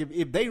out. Like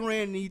if they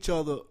ran each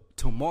other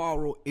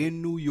tomorrow in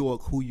New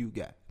York, who you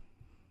got?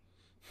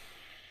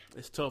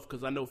 It's tough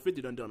because I know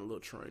 50 done a little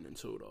training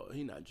too, though.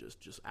 He not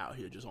just out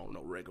here just on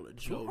no regular I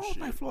Joe don't shit.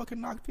 think Floyd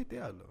can knock 50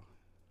 out though.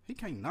 He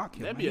can't knock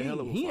him. That'd man. be a hell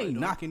of a He fight, ain't though.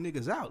 knocking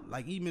niggas out.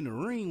 Like even in the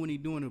ring when he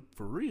doing it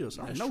for real.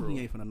 So That's I know true. he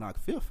ain't finna knock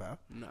Fifth out.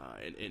 Nah,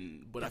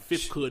 but a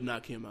fifth could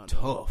knock him out.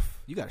 though. Tough.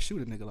 You gotta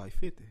shoot a nigga like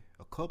 50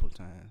 a couple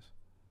times.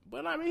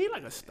 But I mean, he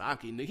like a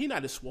stocky nigga. He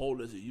not as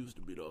swole as he used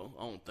to be though.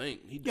 I don't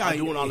think he Yeah,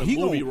 doing all the he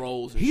movie gonna-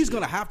 roles. And He's shit.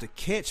 gonna have to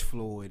catch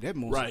Floyd. That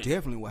most Right.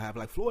 definitely will happen.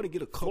 Like Floyd to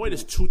get a couple. Floyd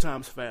is 2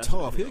 times faster.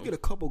 tough. than He'll him. get a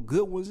couple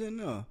good ones in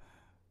there.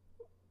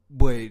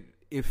 But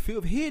if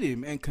Fifth hit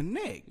him and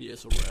connect, Yeah,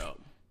 it's a wrap.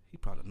 he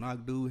probably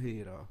knock dude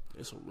head off.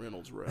 It's a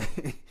Reynolds wrap.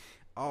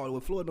 Oh,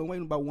 with Floyd don't weigh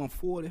about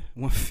 140,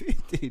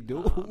 150,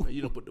 dude. Man,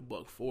 you don't put the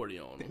 $140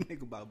 on him. That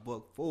nigga about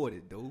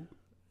 $140, dude.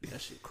 That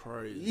shit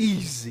crazy.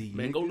 Easy,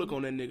 Man, nigga. go look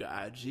on that nigga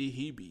IG.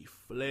 He be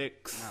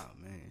flex. Oh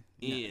man,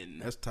 In.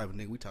 That's the type of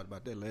nigga we talked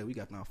about that last. We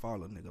got to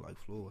follow a nigga like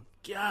Floyd.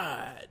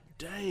 God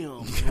damn,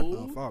 Got to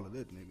dude. follow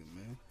that nigga,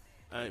 man.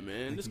 Hey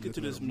man, let's you get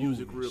to looking this at a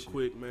music movie and real shit.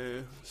 quick,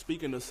 man.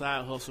 Speaking of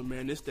side hustle,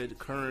 man, this that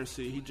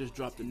Currency. He just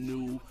dropped a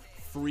new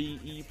free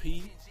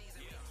EP.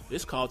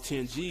 It's called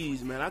 10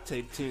 G's, man. I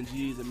take 10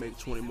 G's and make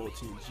 20 more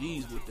 10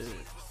 G's with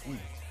that.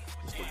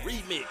 It's the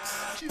remix.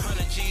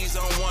 100 G's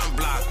on one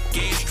block.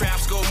 Gauge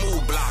traps go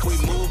move blocks. We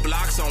move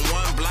blocks on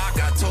one block.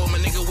 I told my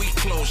nigga we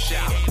close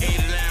shop.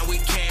 89 we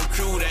came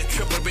through. That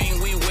triple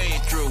beam we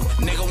wade through.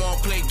 Nigga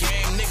won't play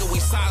game. Nigga we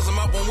size them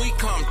up when we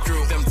come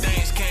through. Them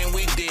things came,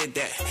 we did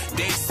that.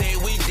 They say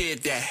we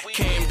did that.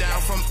 Came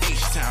down from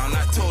H-Town.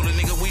 I told a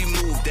nigga we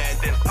moved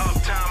that. Then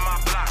uptown my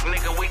block,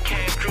 nigga, we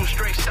came through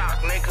straight stock,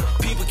 nigga.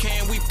 People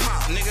came, we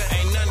pop, nigga.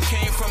 Ain't nothing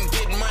came from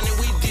getting money,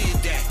 we did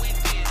that.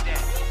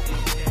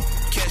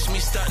 Catch me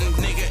stunting,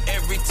 nigga,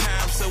 every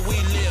time, so we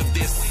live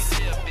this.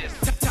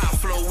 Top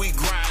flow, we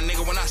grind,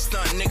 nigga. When I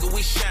stunt, nigga,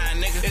 we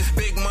shine, nigga. It's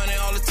big money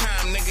all the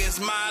time, nigga. It's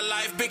my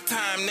life, big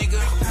time,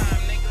 nigga.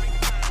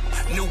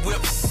 New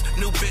whips,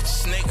 new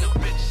bitches, nigga.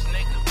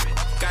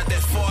 Got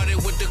that 40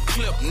 with the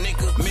clip,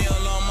 nigga.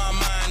 Meal on my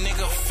mind,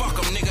 nigga. Fuck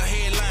 'em, nigga.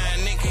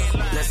 Headline,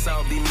 nigga. Let's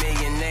all be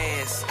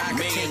millionaires. I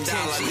could take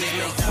 10 G's,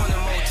 make 20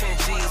 more 10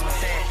 G's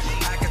with that.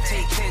 I could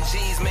take 10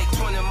 G's, make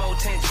 20 more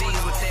 10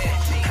 G's with that.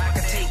 I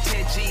could take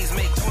 10 G's,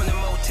 make 20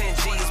 more 10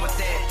 G's with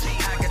that.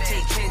 I could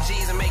take 10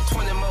 G's and make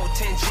 20 more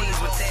 10 G's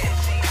with that.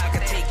 I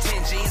could take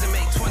 10 G's and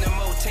make 20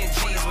 more 10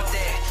 G's with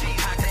that.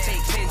 I could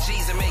take 10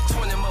 G's and make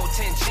 20 more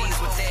 10 G's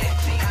with that.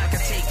 I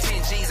could take 10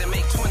 G's and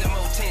make 20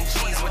 more 10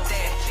 G's with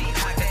that.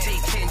 I could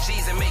take 10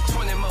 G's and make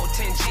 20 more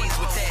 10 G's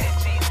with that.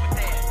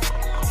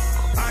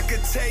 I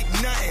could take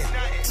nothing,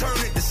 turn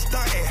it to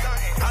stunting.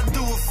 I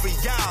do it for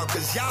y'all,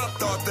 cause y'all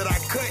thought that I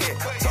couldn't.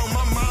 Told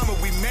my mama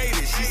we made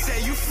it, she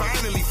said you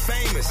finally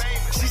famous.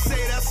 She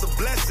say that's a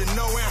blessing,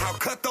 knowing how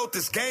cutthroat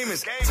this game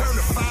is. Turn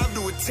a 5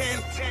 to a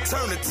 10,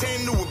 turn a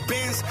 10 to a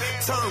Benz.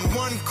 Turn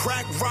one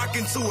crack rock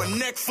into a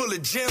neck full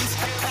of gems.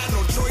 Had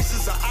no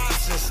choices or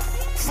options,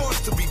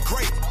 forced to be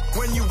great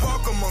when you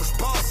walk amongst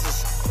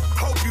bosses.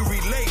 Hope you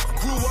relate,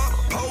 grew up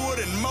poorer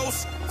than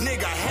most.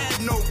 Nigga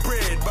had no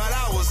bread, but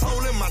I was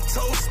holding my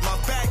toast. My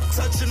back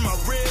touching my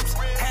ribs,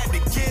 had to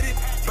get it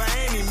by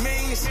any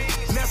means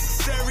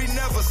necessary.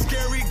 Never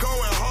scary,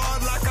 going hard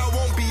like I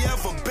won't be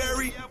ever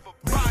buried.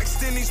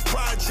 Boxed in these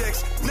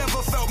projects, never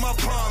felt my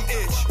palm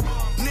itch.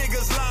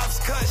 Niggas' lives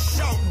cut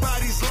short by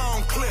these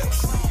long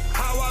clips.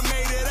 How I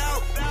made it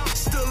out,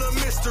 still a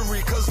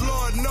mystery, cause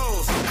Lord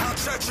knows how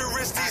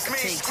treacherous these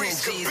mean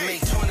streets could be.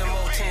 Make 20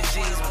 more 10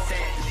 G's with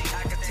that.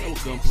 That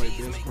was Gunplay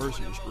best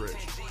person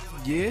stretch.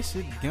 Yes,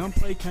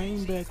 Gunplay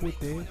came back with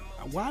that.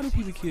 Why do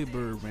people kill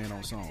Birdman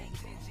on songs?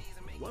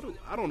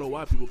 I don't know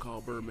why people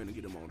call Birdman to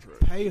get him on track.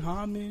 Pay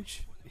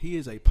homage. He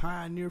is a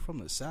pioneer from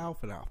the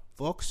South, and I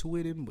fucks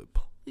with him, but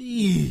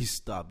please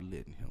stop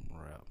letting him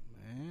rap,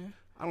 man.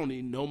 I don't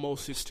need no more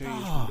 16s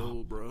Stop. from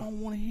dude, bro. I don't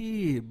want to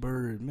hear it,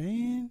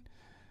 Birdman.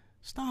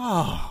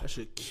 Stop. That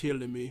shit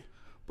killing me.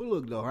 But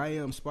look, though, I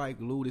am Spike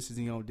Lou. This is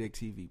the On Deck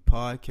TV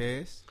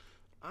podcast.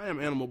 I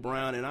am Animal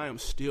Brown, and I am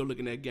still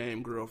looking at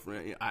Game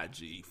Girlfriend in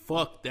IG.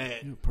 Fuck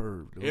that. You're a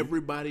perv, dude.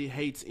 Everybody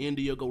hates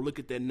India. Go look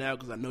at that now,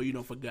 because I know you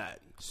don't forgot.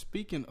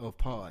 Speaking of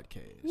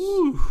podcasts,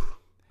 Woo.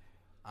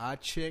 I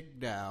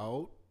checked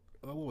out,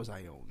 what was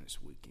I on this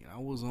weekend? I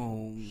was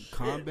on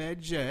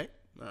Combat Jack.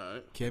 All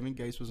right. Kevin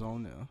Gates was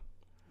on there.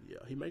 Yeah,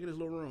 he making his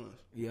little runs.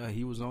 Yeah,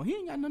 he was on. He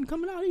ain't got nothing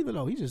coming out either,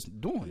 though. He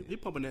just doing it. He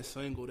pumping that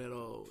single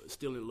that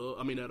Still in Love.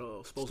 I mean, that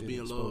Supposed to Be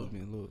in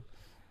Love.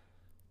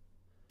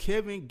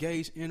 Kevin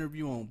Gates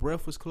interview on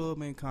Breakfast Club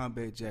and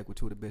Combat Jack were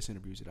two of the best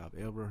interviews that I've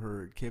ever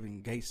heard.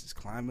 Kevin Gates is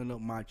climbing up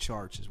my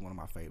charts as one of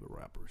my favorite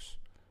rappers.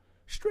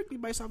 Strictly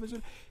based off his...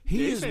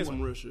 He's saying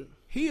some real shit.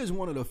 He is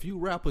one of the few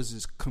rappers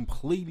that's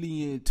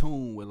completely in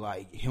tune with,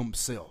 like,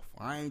 himself.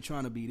 I ain't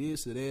trying to be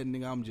this or that,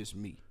 nigga. I'm just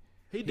me.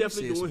 He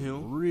definitely said doing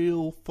some him.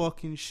 real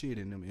fucking shit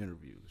in them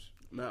interviews.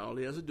 Now, all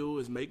he has to do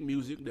is make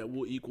music that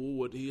will equal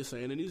what he is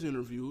saying in these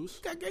interviews.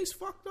 Got Gates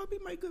fucked up. He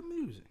make good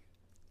music.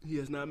 He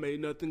has not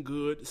made nothing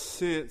good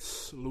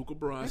since Luca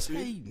That's Brasi.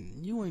 hating.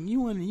 You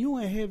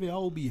ain't heavy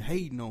old be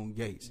hating on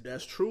Gates.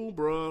 That's true,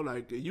 bro.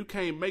 Like, you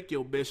can't make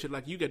your best shit.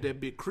 Like, you got that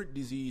big crick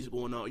disease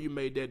going on. You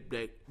made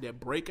that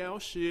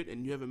breakout shit,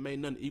 and you haven't made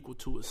nothing equal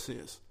to it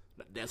since.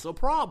 That's a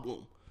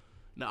problem.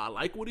 Now, I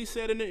like what he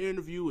said in the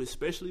interview,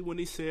 especially when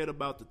he said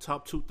about the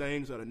top two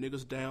things that are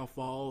niggas'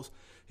 downfalls.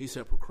 He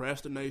said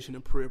procrastination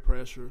and peer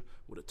pressure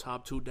were the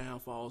top two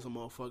downfalls of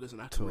motherfuckers,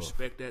 and I can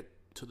respect that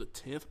to the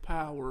 10th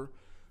power.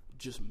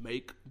 Just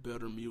make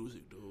better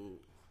music, dude.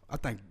 I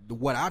think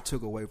what I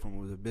took away from it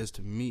was the best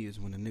to me is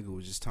when the nigga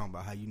was just talking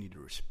about how you need to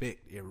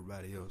respect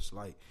everybody else.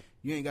 Like,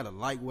 you ain't got to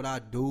like what I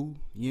do.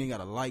 You ain't got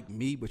to like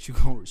me, but you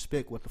going to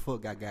respect what the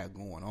fuck I got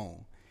going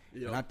on.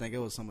 Yep. And I think it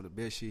was some of the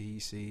best shit he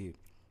said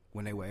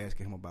when they were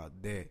asking him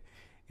about that.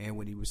 And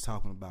when he was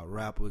talking about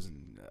rappers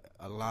and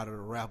a lot of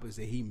the rappers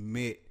that he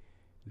met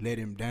let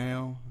him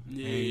down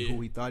and who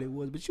he thought it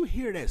was. But you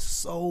hear that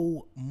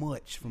so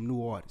much from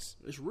new artists.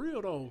 It's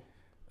real, though.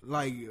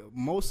 Like,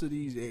 most of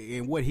these,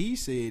 and what he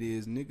said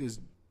is niggas,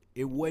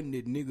 it wasn't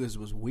that niggas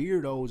was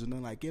weirdos and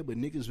nothing like that, but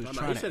niggas was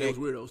trying to he said it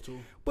was weirdos, too.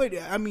 But,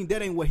 I mean,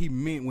 that ain't what he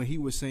meant when he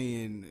was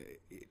saying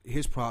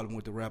his problem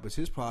with the rappers.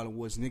 His problem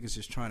was niggas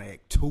just trying to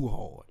act too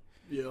hard.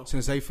 Yeah.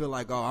 Since they feel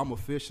like, oh, I'm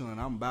official and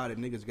I'm about it,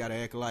 niggas got to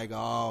act like,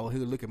 oh,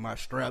 here, look at my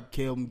strap,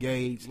 Kevin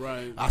Gates.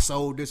 Right. I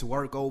sold this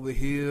work over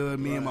here.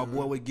 Me and my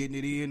boy were getting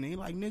it in. And he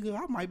like, nigga,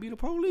 I might be the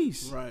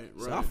police. Right.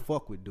 So I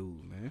fuck with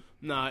dude, man.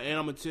 Nah, and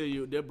I'm going to tell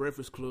you, that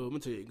Breakfast Club, I'm going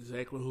to tell you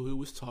exactly who he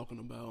was talking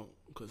about.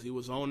 Because he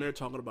was on there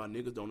talking about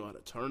niggas don't know how to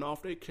turn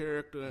off their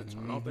character and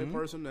turn off their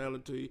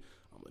personality.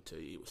 I'm going to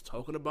tell you, he was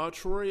talking about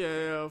Troy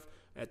Ave.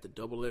 at the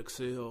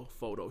XXL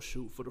photo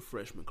shoot for the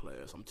freshman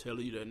class. I'm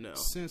telling you that now.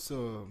 Since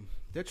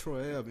that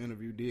Troy Ave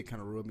interview did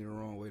kind of rub me the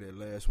wrong way, that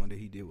last one that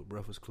he did with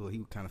Breakfast Club, he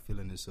was kind of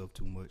feeling himself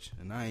too much.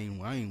 And I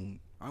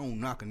don't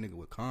knock a nigga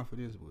with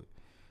confidence, but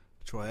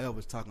Troy Ave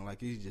was talking like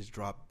he just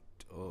dropped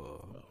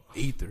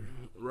ether,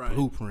 right.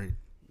 blueprint.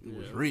 It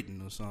was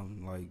written or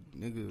something. Like,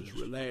 nigga, just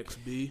relax,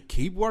 B.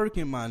 Keep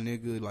working, my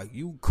nigga. Like,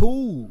 you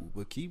cool,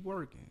 but keep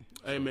working.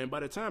 Hey, man, by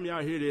the time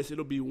y'all hear this,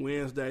 it'll be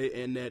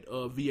Wednesday, and that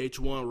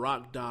VH1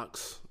 Rock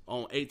Docs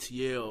on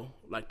ATL,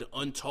 like the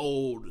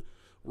untold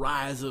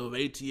rise of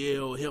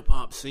ATL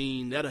hip-hop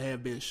scene, that'll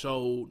have been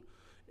showed.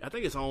 I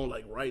think it's on,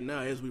 like, right now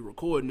as we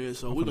recording this,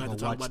 so we're going to have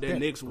to talk about that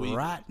next week.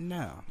 Right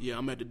now. Yeah,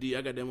 I'm at the D.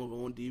 I got that one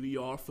on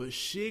DVR for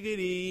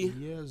shiggity.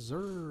 Yes,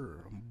 sir.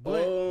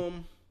 But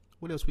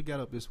what else we got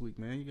up this week,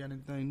 man? You got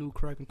anything new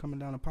cracking coming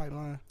down the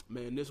pipeline?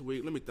 Man, this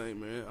week, let me think,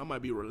 man. I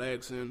might be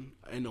relaxing.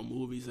 Ain't no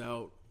movies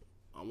out.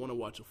 I want to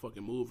watch a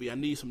fucking movie. I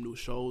need some new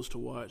shows to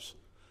watch.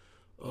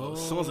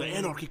 Sons of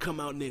Anarchy come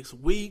out next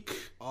week.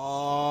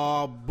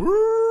 Oh,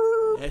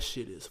 bro. That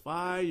shit is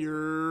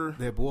fire.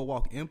 That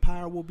Boardwalk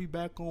Empire will be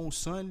back on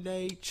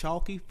Sunday.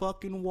 Chalky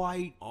fucking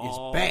White is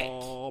back.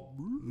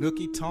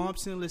 Nookie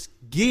Thompson, let's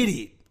get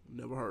it.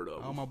 Never heard of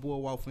him. All my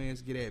Boardwalk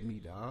fans, get at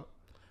me, dog.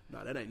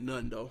 Nah, that ain't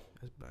nothing, though.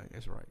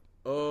 That's right.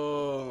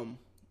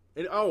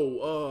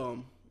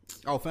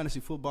 Fantasy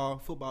football.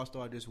 Football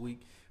started this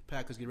week.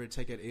 Packers get ready to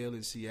take that L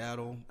in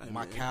Seattle. Hey,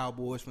 my man.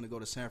 Cowboys finna go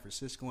to San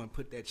Francisco and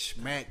put that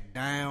smack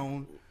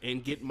down.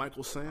 And get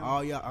Michael Sam.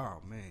 Oh, yeah.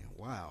 Oh, man.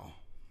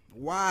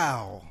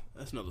 Wow.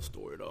 That's another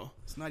story, though.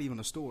 It's not even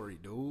a story,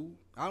 dude.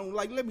 I don't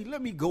like.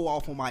 Let me go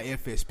off on my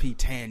FSP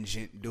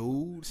tangent,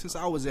 dude. Since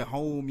I was at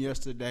home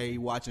yesterday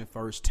watching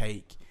First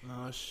Take.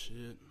 Oh,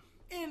 shit.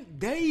 And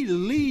they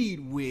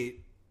lead with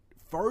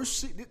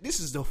this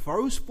is the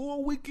first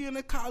full weekend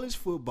of college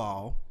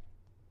football.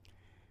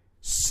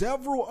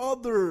 Several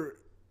other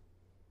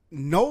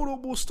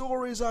notable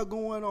stories are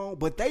going on,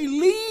 but they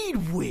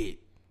lead with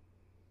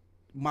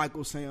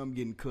Michael Sam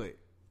getting cut.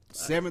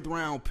 7th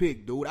round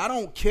pick, dude. I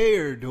don't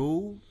care,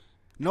 dude.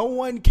 No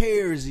one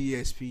cares,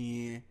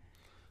 ESPN.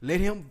 Let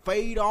him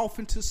fade off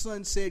into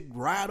sunset,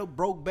 ride a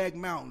Brokeback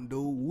Mountain,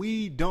 dude.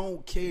 We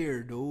don't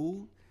care,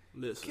 dude.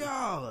 Listen.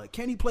 God,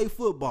 can he play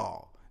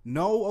football?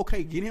 No?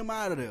 Okay, get him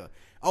out of there.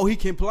 Oh, he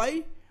can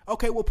play?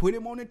 Okay, well, put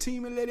him on the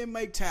team and let him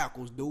make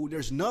tackles, dude.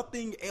 There's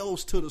nothing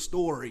else to the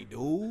story,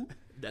 dude.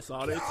 That's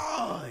all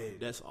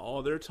that's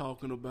all they're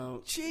talking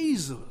about.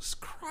 Jesus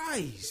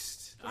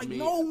Christ. Like,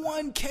 no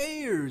one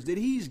cares that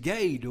he's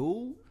gay,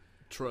 dude.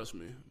 Trust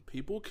me.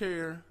 People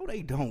care. No,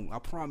 they don't. I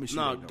promise you.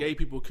 No, gay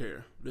people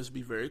care. Let's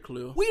be very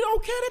clear. We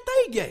don't care that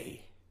they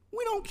gay.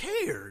 We don't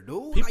care,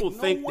 dude. People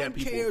like, think no one that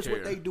people cares care.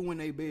 what they do in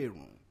their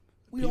bedroom.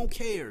 We don't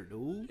care,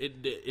 dude.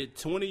 It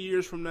 20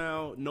 years from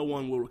now, no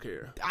one will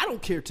care. I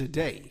don't care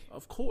today.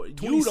 Of course.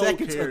 20 you don't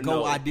seconds care, ago,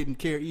 no. I didn't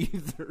care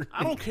either.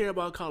 I don't care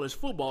about college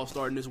football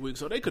starting this week,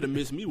 so they could have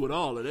missed me with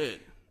all of that.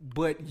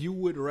 But you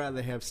would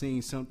rather have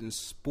seen something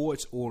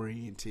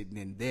sports-oriented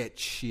than that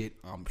shit,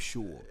 I'm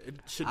sure.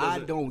 I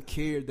don't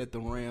care that the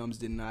Rams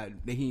that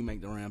he didn't make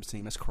the Rams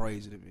team. That's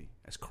crazy to me.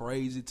 That's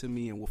crazy to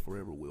me and will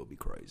forever will be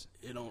crazy.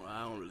 I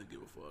don't really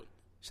give a fuck.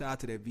 Shout out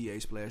to that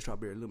VA Splash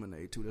Strawberry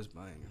Lemonade, too. That's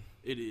banging.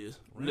 It is.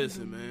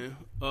 Listen, man.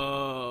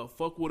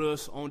 Fuck with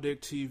us on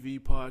Deck TV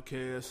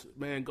podcast.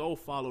 Man, go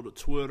follow the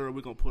Twitter. We're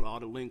going to put all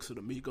the links to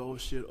the Migos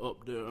shit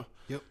up there.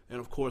 Yep.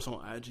 And, of course,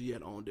 on IG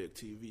at On Deck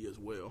TV as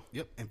well.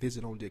 Yep. And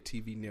visit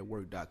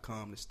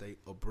OnDeckTVNetwork.com to stay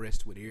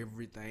abreast with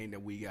everything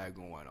that we got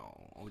going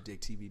on. On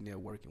Deck TV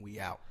Network, and we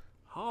out.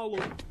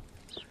 Holla.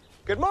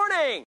 Good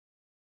morning.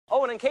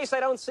 Oh, and in case I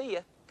don't see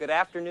you, good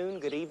afternoon,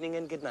 good evening,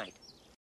 and good night.